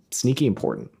sneaky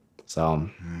important. So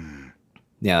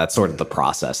yeah, that's sort of the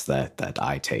process that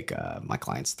I take my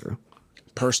clients through.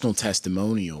 Personal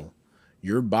testimonial,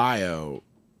 your bio,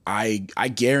 I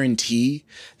guarantee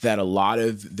that a lot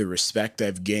of the respect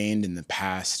I've gained in the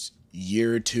past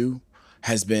year or two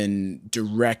has been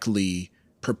directly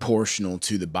proportional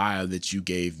to the bio that you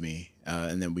gave me.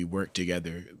 And then we worked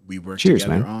together. Cheers,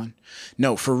 together man. on.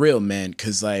 No, for real, man.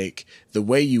 Cause like the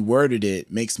way you worded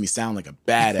it makes me sound like a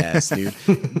badass, dude.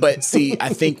 But see, I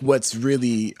think what's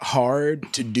really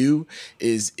hard to do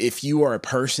is if you are a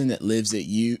person that lives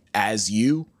you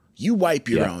wipe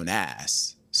your own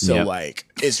ass. So like,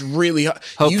 it's really hard.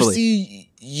 Hopefully.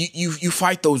 You see, you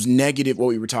fight those negative, what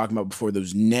we were talking about before,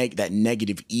 that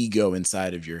negative ego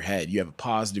inside of your head. You have a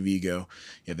positive ego,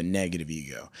 you have a negative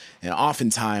ego. And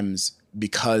oftentimes,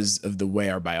 because of the way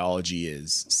our biology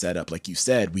is set up, like you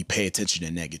said, we pay attention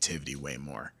to negativity way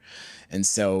more. And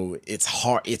so it's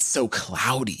hard, it's so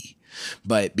cloudy.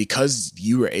 But because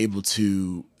you were able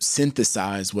to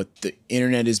synthesize what the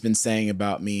internet has been saying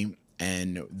about me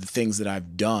and the things that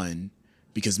I've done,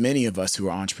 because many of us who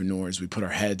are entrepreneurs, we put our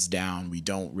heads down. We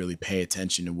don't really pay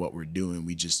attention to what we're doing.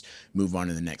 We just move on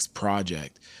to the next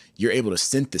project. You're able to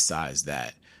synthesize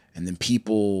that. And then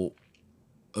people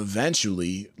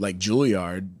eventually, like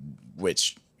Juilliard,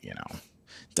 which,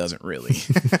 doesn't really,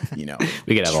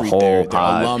 we could have a treat whole their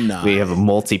pod. alumni. We have a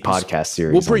multi-podcast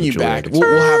series. We'll bring you back. We'll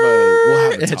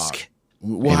have a talk.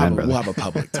 We'll have a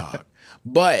public talk.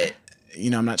 But,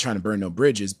 I'm not trying to burn no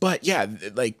bridges. But yeah,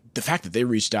 like the fact that they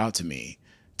reached out to me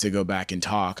to go back and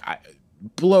talk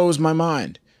blows my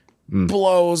mind.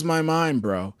 Blows my mind,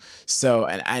 bro. So,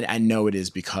 and I know it is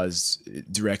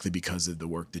directly because of the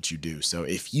work that you do. So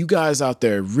if you guys out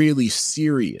there are really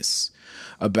serious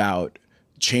about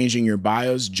changing your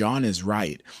bios, John is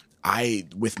right.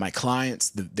 With my clients,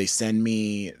 they send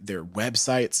me their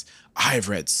websites. I've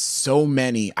read so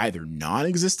many either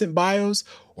non-existent bios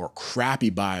or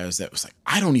crappy bios that was like,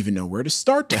 I don't even know where to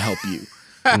start to help you.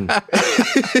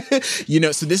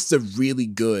 So this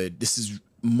is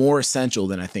more essential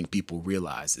than I think people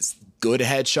realize. It's good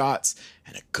headshots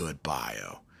and a good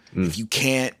bio. If you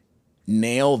can't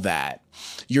nail that,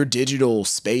 your digital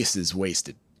space is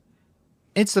wasted.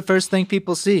 It's the first thing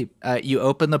people see. You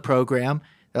open the program,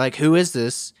 they're like, who is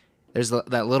this? There's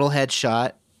that little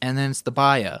headshot, and then it's the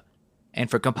bio. And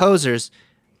for composers,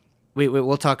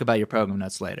 we'll talk about your program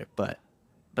notes later, but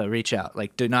reach out.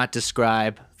 Like, do not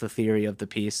describe the theory of the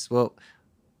piece. We'll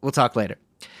talk later.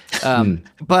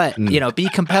 But, be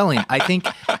compelling. I think,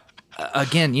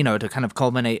 again, to kind of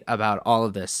culminate about all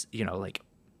of this, like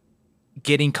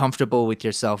getting comfortable with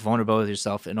yourself, vulnerable with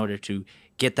yourself in order to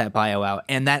get that bio out.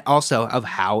 And that also of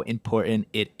how important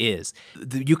it is.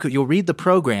 You'll read the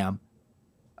program.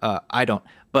 I don't,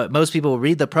 but most people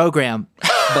read the program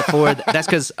before. That's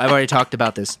because I've already talked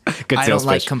about this. I don't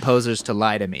like composers to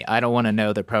lie to me. I don't want to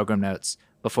know their program notes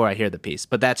before I hear the piece,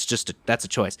 but that's a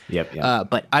choice. Yep.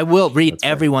 But I will read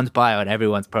everyone's bio and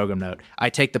everyone's program note.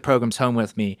 I take the programs home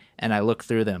with me and I look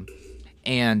through them,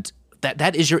 and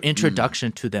that is your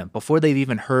introduction to them. Before they've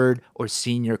even heard or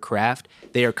seen your craft,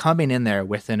 they are coming in there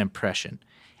with an impression,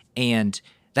 and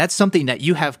that's something that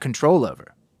you have control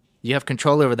over. You have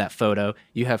control over that photo.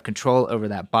 You have control over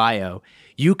that bio.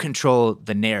 You control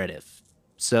the narrative.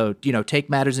 So, take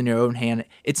matters in your own hand.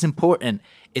 It's important.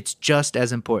 It's just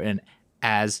as important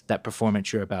as that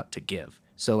performance you're about to give.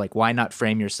 So, like, why not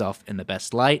frame yourself in the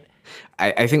best light?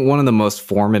 I think one of the most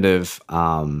formative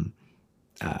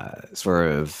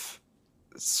sort of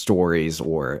stories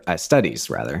or studies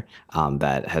rather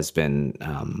that has been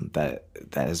that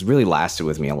has really lasted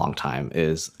with me a long time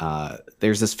is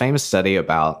there's this famous study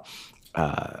about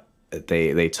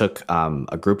they took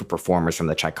a group of performers from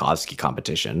the Tchaikovsky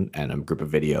competition and a group of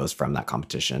videos from that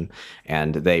competition,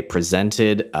 and they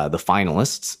presented the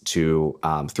finalists to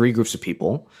three groups of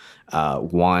people.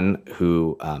 One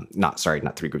who, not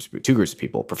three groups, but two groups of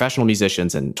people, professional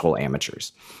musicians and total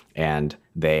amateurs, and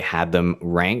they had them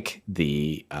rank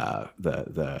the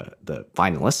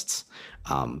finalists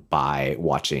by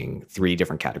watching three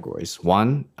different categories.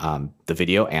 One, the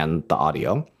video and the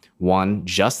audio. One,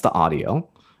 just the audio,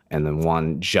 and then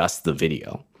one, just the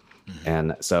video. Mm-hmm.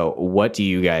 And so, what do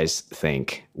you guys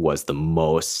think was the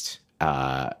most?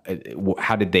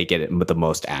 How did they get it the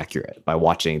most accurate? By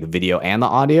watching the video and the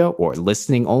audio, or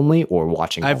listening only, or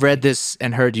watching? I've read this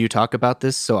and heard you talk about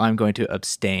this, so I'm going to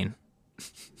abstain.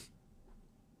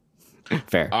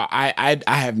 Fair. I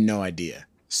have no idea.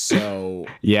 So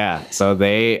yeah. So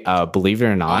they believe it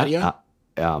or not,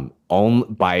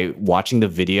 by watching the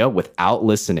video without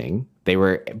listening, they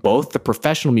were both the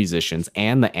professional musicians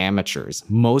and the amateurs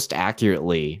most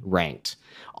accurately ranked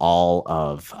all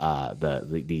of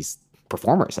these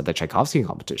performers at the Tchaikovsky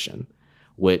competition,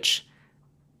 which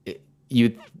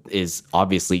is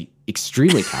obviously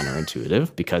extremely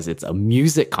counterintuitive because it's a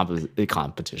music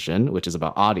competition, which is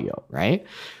about audio, right?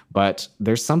 But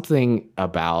there's something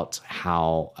about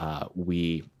how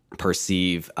we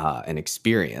perceive an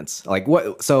experience. Like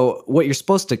what you're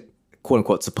supposed to, quote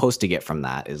unquote, supposed to get from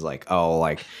that is like,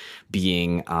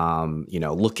 being,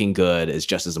 looking good is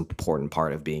just as important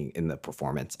part of being in the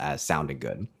performance as sounding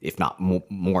good, if not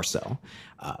more so.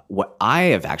 What I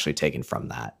have actually taken from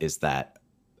that is that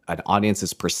an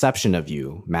audience's perception of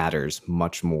you matters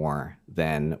much more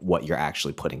than what you're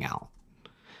actually putting out.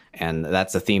 And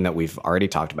that's a theme that we've already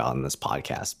talked about in this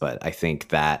podcast, but I think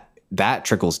that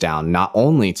trickles down not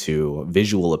only to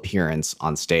visual appearance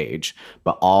on stage,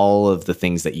 but all of the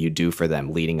things that you do for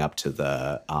them leading up to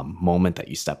the moment that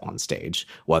you step on stage,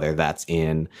 whether that's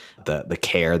in the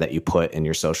care that you put in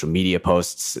your social media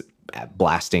posts,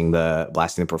 blasting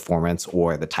the performance,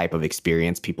 or the type of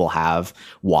experience people have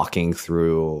walking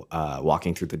through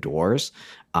the doors.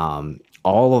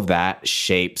 All of that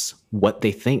shapes what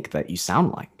they think that you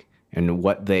sound like. And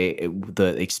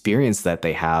the experience that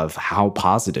they have, how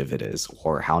positive it is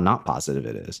or how not positive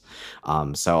it is.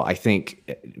 So I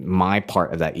think my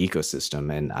part of that ecosystem,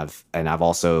 and I've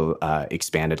also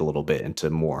expanded a little bit into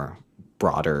more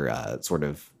broader sort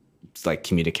of like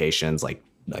communications, like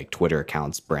Twitter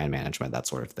accounts, brand management, that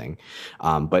sort of thing.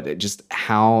 But just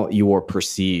how you're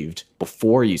perceived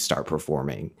before you start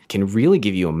performing can really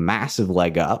give you a massive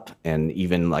leg up. And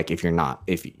even like if you're not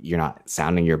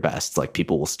sounding your best, like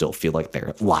people will still feel like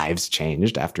their lives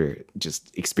changed after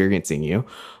just experiencing you.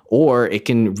 Or it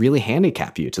can really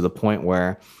handicap you to the point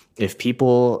where if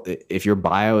your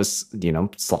bio is,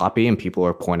 sloppy and people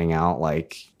are pointing out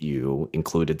like you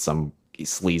included some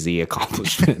sleazy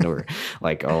accomplishment or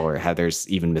there's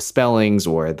even misspellings,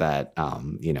 or that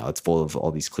it's full of all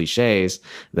these cliches,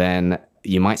 then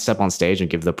you might step on stage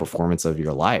and give the performance of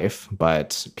your life,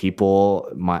 but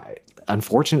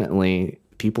unfortunately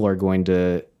people are going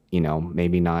to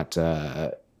maybe not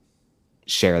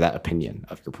share that opinion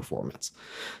of your performance.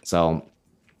 So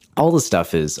all this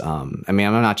stuff is, I mean,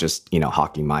 I'm not just,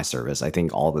 hawking my service. I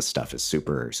think all this stuff is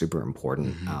super, super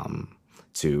important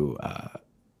to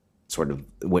sort of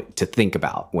to think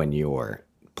about when you're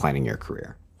planning your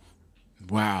career.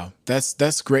 Wow,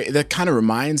 that's great. That kind of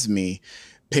reminds me,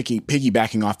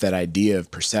 piggybacking off that idea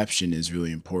of perception is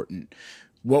really important.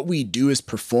 What we do as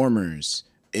performers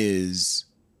is,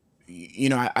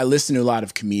 I listen to a lot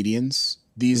of comedians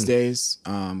these days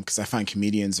because I find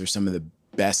comedians are some of the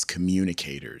best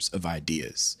communicators of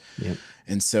ideas. Yep.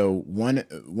 And so one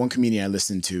comedian I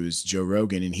listen to is Joe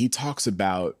Rogan, and he talks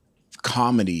about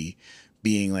comedy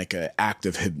being like an act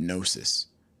of hypnosis,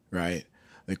 right?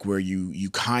 Like where you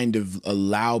kind of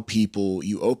allow people,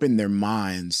 you open their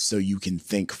minds so you can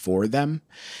think for them.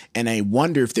 And I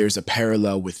wonder if there's a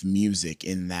parallel with music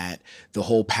in that the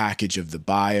whole package of the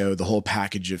bio, the whole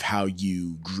package of how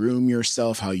you groom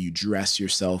yourself, how you dress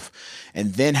yourself,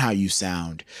 and then how you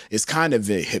sound is kind of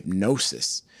a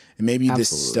hypnosis. And maybe Absolutely.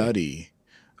 this study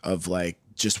of like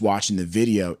just watching the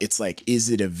video, it's like, is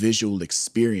it a visual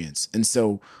experience? And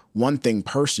so one thing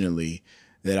personally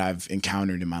that I've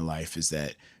encountered in my life is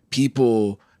that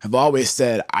people have always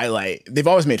said they've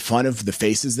always made fun of the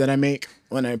faces that I make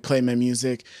when I play my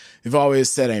music. They've always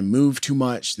said I move too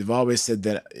much. They've always said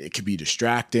that it could be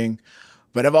distracting.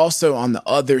 But I've also, on the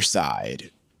other side,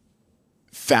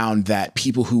 found that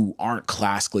people who aren't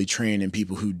classically trained and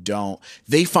people who don't,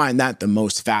 they find that the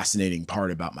most fascinating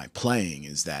part about my playing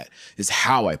is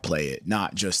how I play it,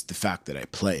 not just the fact that I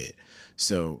play it.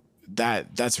 So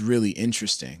that's really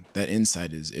interesting. That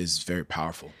insight is very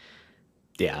powerful.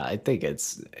 Yeah, I think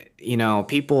it's,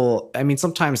 people, I mean,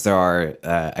 sometimes there are,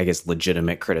 I guess,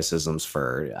 legitimate criticisms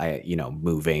for,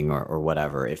 moving or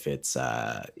whatever. If it's,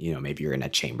 maybe you're in a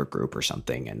chamber group or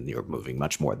something and you're moving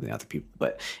much more than the other people.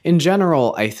 But in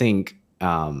general, I think,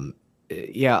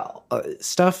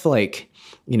 stuff like,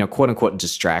 quote unquote,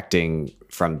 distracting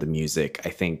from the music.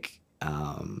 I think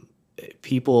I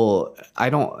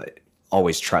don't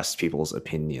always trust people's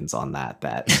opinions on that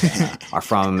are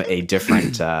from a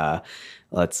different,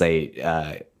 let's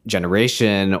say,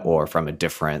 generation or from a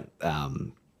different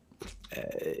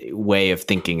way of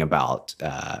thinking about,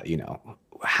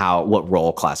 what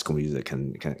role classical music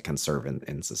can serve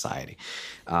in society.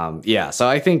 So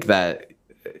I think that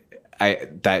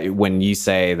when you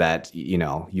say that,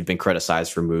 you've been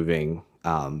criticized for moving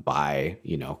by,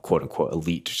 quote unquote,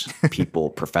 elite people,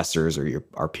 professors or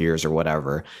our peers or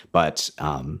whatever. But,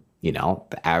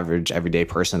 the average everyday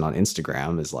person on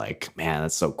Instagram is like, man,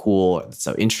 that's so cool. It's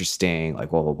so interesting.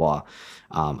 Like, blah, blah, blah.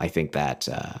 I think that,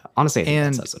 honestly, I think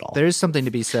that says it all. There's something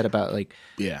to be said about like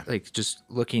just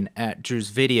looking at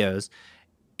Drew's videos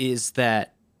is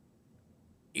that,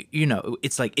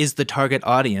 it's like, is the target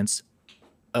audience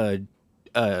like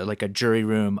a jury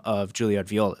room of Juilliard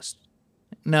violists?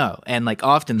 No. And like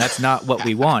often that's not what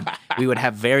we want. We would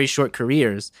have very short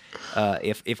careers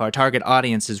if our target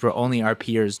audiences were only our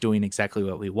peers doing exactly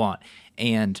what we want.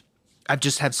 And I've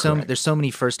just have there's so many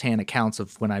firsthand accounts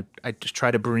of when I just try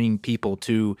to bring people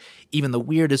to even the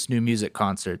weirdest new music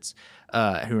concerts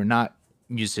who are not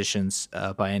musicians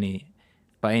by any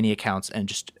accounts, and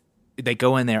just they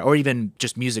go in there, or even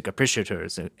just music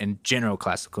appreciators and general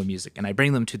classical music, and I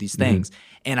bring them to these things,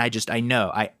 and I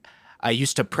know I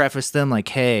used to preface them like,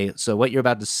 hey, so what you're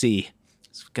about to see,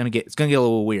 it's gonna get a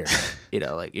little weird.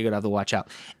 Like you're gonna have to watch out.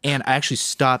 And I actually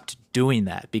stopped doing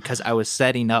that because I was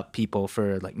setting up people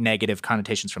for like negative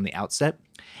connotations from the outset.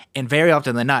 And very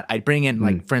often than not, I'd bring in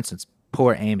like, for instance,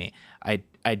 poor Amy.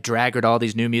 I drag her to all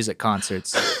these new music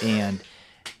concerts and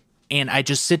I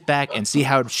just sit back and see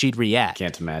how she'd react.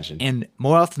 Can't imagine. And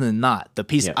more often than not, the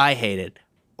piece I hated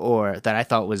or that I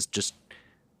thought was just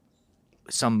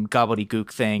some gobbledygook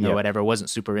thing or whatever, wasn't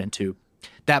super into,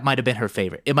 that might have been her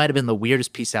favorite. It might have been the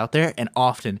weirdest piece out there, and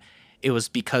often it was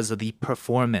because of the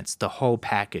performance, the whole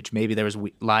package. Maybe there was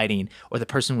lighting, or the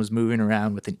person was moving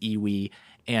around with an EWI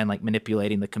and like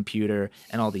manipulating the computer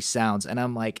and all these sounds, and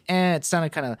I'm like, it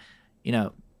sounded kind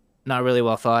of, not really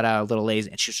well thought out, a little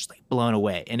lazy, and she was just like blown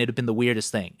away, and it had been the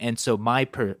weirdest thing. And so I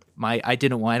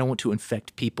don't want to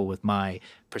infect people with my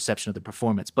perception of the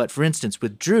performance. But for instance,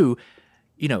 with Drew,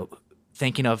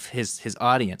 thinking of his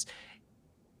audience,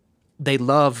 they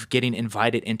love getting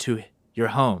invited into your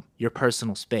home, your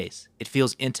personal space. It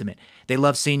feels intimate. They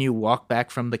love seeing you walk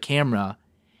back from the camera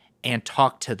and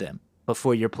talk to them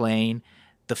before you're playing,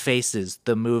 the faces,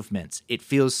 the movements. It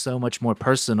feels so much more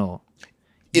personal.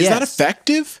 Is that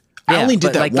effective? I only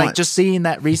did that once. Like just seeing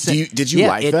that recent. Did you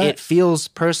like that? It feels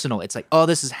personal. It's like, oh,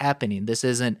 this is happening. This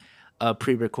isn't a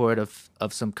pre-record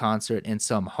of some concert in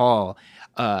some hall.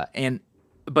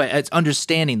 But it's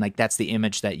understanding like that's the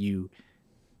image that you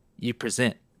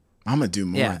present. I'm gonna do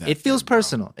more Yeah, of that. it feels then, bro.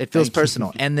 personal. It feels Thank you.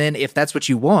 personal. And then if that's what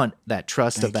you want, that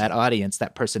trust of Thank that you. audience,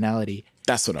 that personality,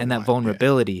 That's what I and that want,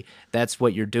 vulnerability, that's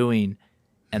what you're doing,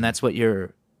 and that's what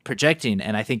you're projecting.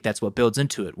 And I think that's what builds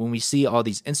into it. When we see all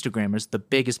these Instagrammers, the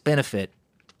biggest benefit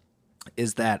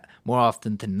is that more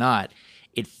often than not,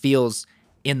 it feels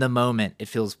in the moment, it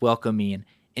feels welcoming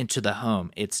into the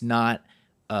home. It's not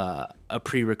a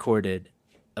pre-recorded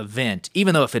event,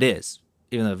 even though if it is,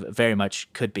 even though it very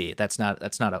much could be, that's not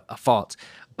a fault.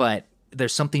 But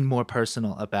there's something more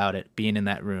personal about it being in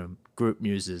that room, group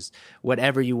muses,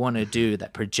 whatever you want to do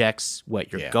that projects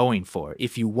what you're Yeah. going for.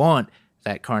 If you want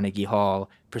that Carnegie Hall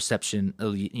perception,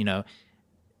 you know,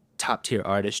 top tier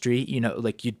artistry, you know,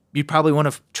 like you probably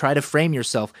want to try to frame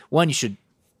yourself. One, you should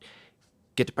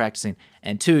get to practicing,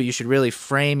 and two, you should really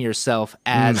frame yourself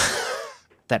as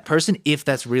that person if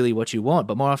that's really what you want.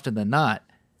 But more often than not,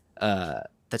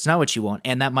 that's not what you want,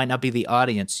 and that might not be the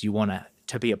audience you want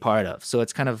to be a part of. So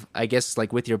it's kind of, I guess,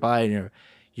 like with your buying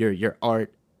your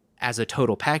art as a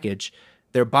total package,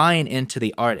 they're buying into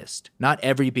the artist. Not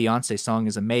every Beyonce song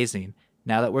is amazing.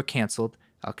 Now that we're canceled,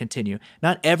 I'll continue.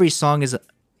 Not every song is,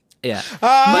 yeah,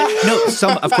 but no,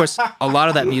 some, of course, a lot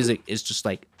of that music is just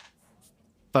like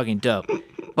fucking dope.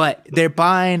 But they're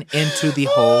buying into the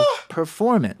whole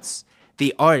performance.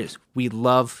 The artist, we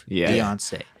love Yeah.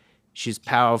 Beyonce. She's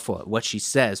powerful at what she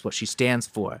says, what she stands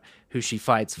for, who she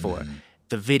fights for,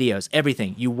 the videos,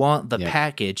 everything. You want the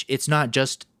package. It's not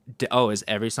just, is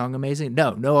every song amazing?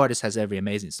 No artist has every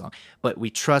amazing song. But we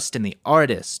trust in the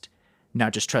artist,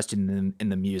 not just trusting in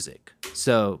the music.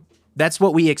 So that's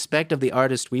what we expect of the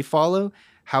artist we follow.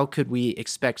 How could we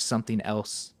expect something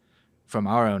else from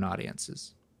our own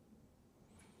audiences?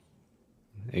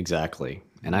 Exactly.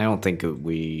 And I don't think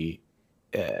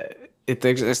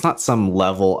it's not some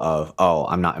level of,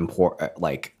 I'm not important.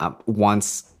 Like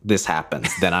once this happens,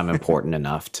 then I'm important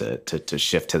enough to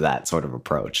shift to that sort of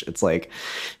approach. It's like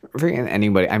for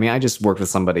anybody. I mean, I just worked with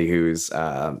somebody who's,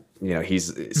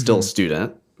 he's still a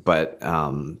student, but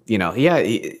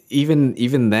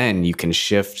even then you can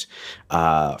shift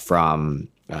from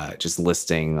just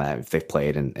listing that if they've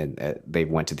played and they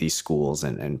went to these schools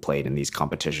and played in these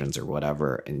competitions or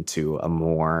whatever, into a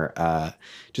more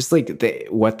just like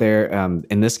what they're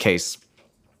in this case.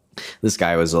 This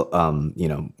guy was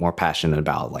more passionate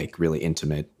about like really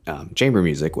intimate chamber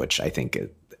music, which I think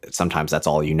sometimes that's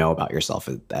all you know about yourself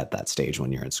at that stage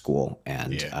when you're in school.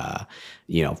 And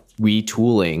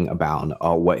retooling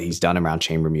about what he's done around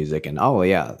chamber music, and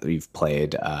you've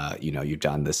played you've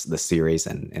done this series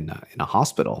in a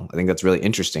hospital. I think that's really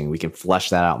interesting. We can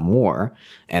flesh that out more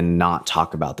and not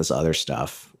talk about this other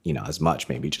stuff as much.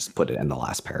 Maybe just put it in the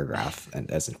last paragraph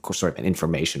and as sort of an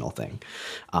informational thing.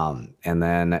 And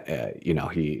then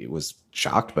he was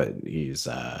shocked, but he's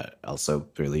also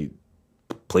really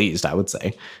pleased, I would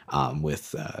say,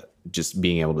 with just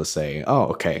being able to say, oh,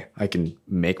 okay, I can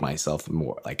make myself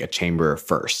more like a chamber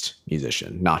first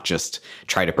musician, not just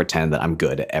try to pretend that I'm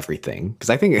good at everything. Because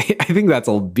I think that's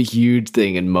a huge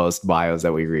thing in most bios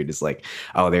that we read is like,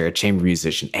 oh, they're a chamber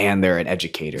musician and they're an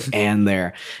educator and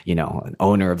they're an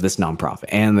owner of this nonprofit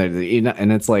and they're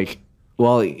and it's like,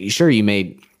 well, sure, you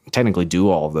may technically do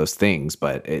all of those things,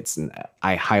 but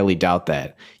I highly doubt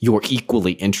that you're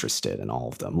equally interested in all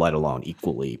of them, let alone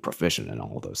equally proficient in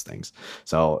all of those things.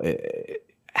 So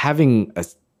having a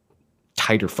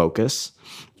tighter focus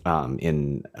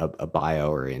in a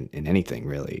bio or in anything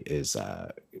really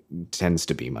tends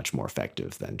to be much more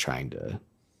effective than trying to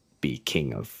be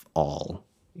king of all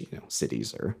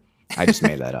cities. Or I just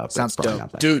made that up. Sounds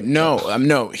dope. Dude,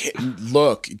 no.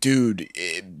 Look, dude,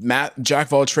 Jack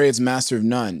of all trades, master of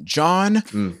none. John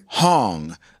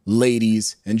Hong,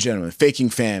 ladies and gentlemen, Faking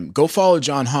Fam. Go follow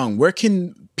John Hong. Where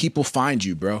can people find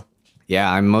you, bro?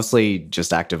 Yeah, I'm mostly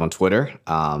just active on Twitter.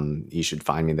 You should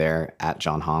find me there at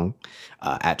John Hong,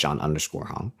 at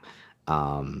John_Hong.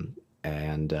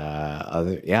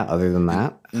 Other than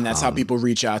that, and that's how people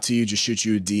reach out to you. Just shoot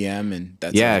you a DM, and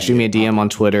that's shoot me a DM on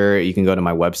Twitter. You can go to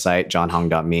my website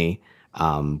johnhong.me,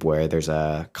 where there's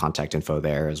a contact info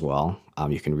there as well.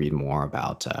 You can read more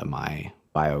about my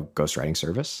bio ghostwriting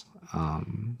service.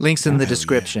 Links in the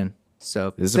description.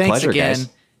 So this is a thanks pleasure, again. guys.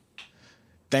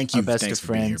 Thank you. Our best Thanks of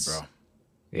for being friends. here, bro.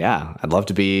 Yeah, I'd love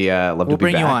to be. We'll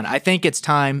bring you on. I think it's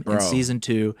time Bro. in season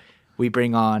 2 we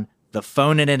bring on the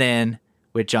phoning it in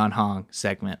with John Hong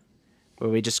segment, where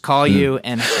we just call you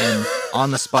and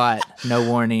on the spot, no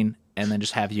warning, and then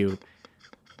just have you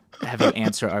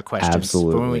answer our questions.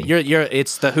 Absolutely.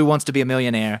 It's the Who Wants to Be a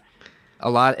Millionaire. A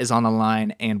lot is on the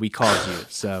line, and we called you.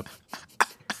 So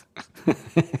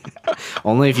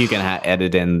Only if you can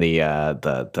edit in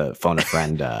the phone a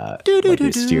friend like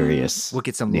mysterious. We'll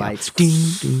get some Yeah. lights.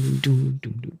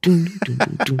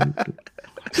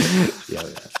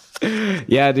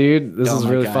 Yeah, dude, this Oh is my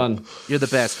really God. fun. You're the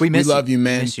best. We We miss love you,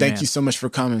 man. Miss Thank you so much for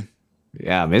coming.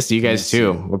 Yeah, miss you guys Miss too.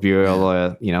 you. Hope you're able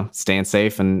to, staying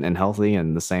safe and healthy,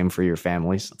 and the same for your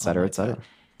families, et cetera, et cetera.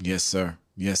 Yes, sir.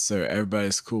 Yes, sir.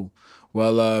 Everybody's cool.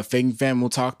 Well, Faking Fam, we'll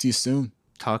talk to you soon.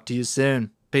 Talk to you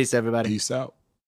soon. Peace, everybody. Peace out.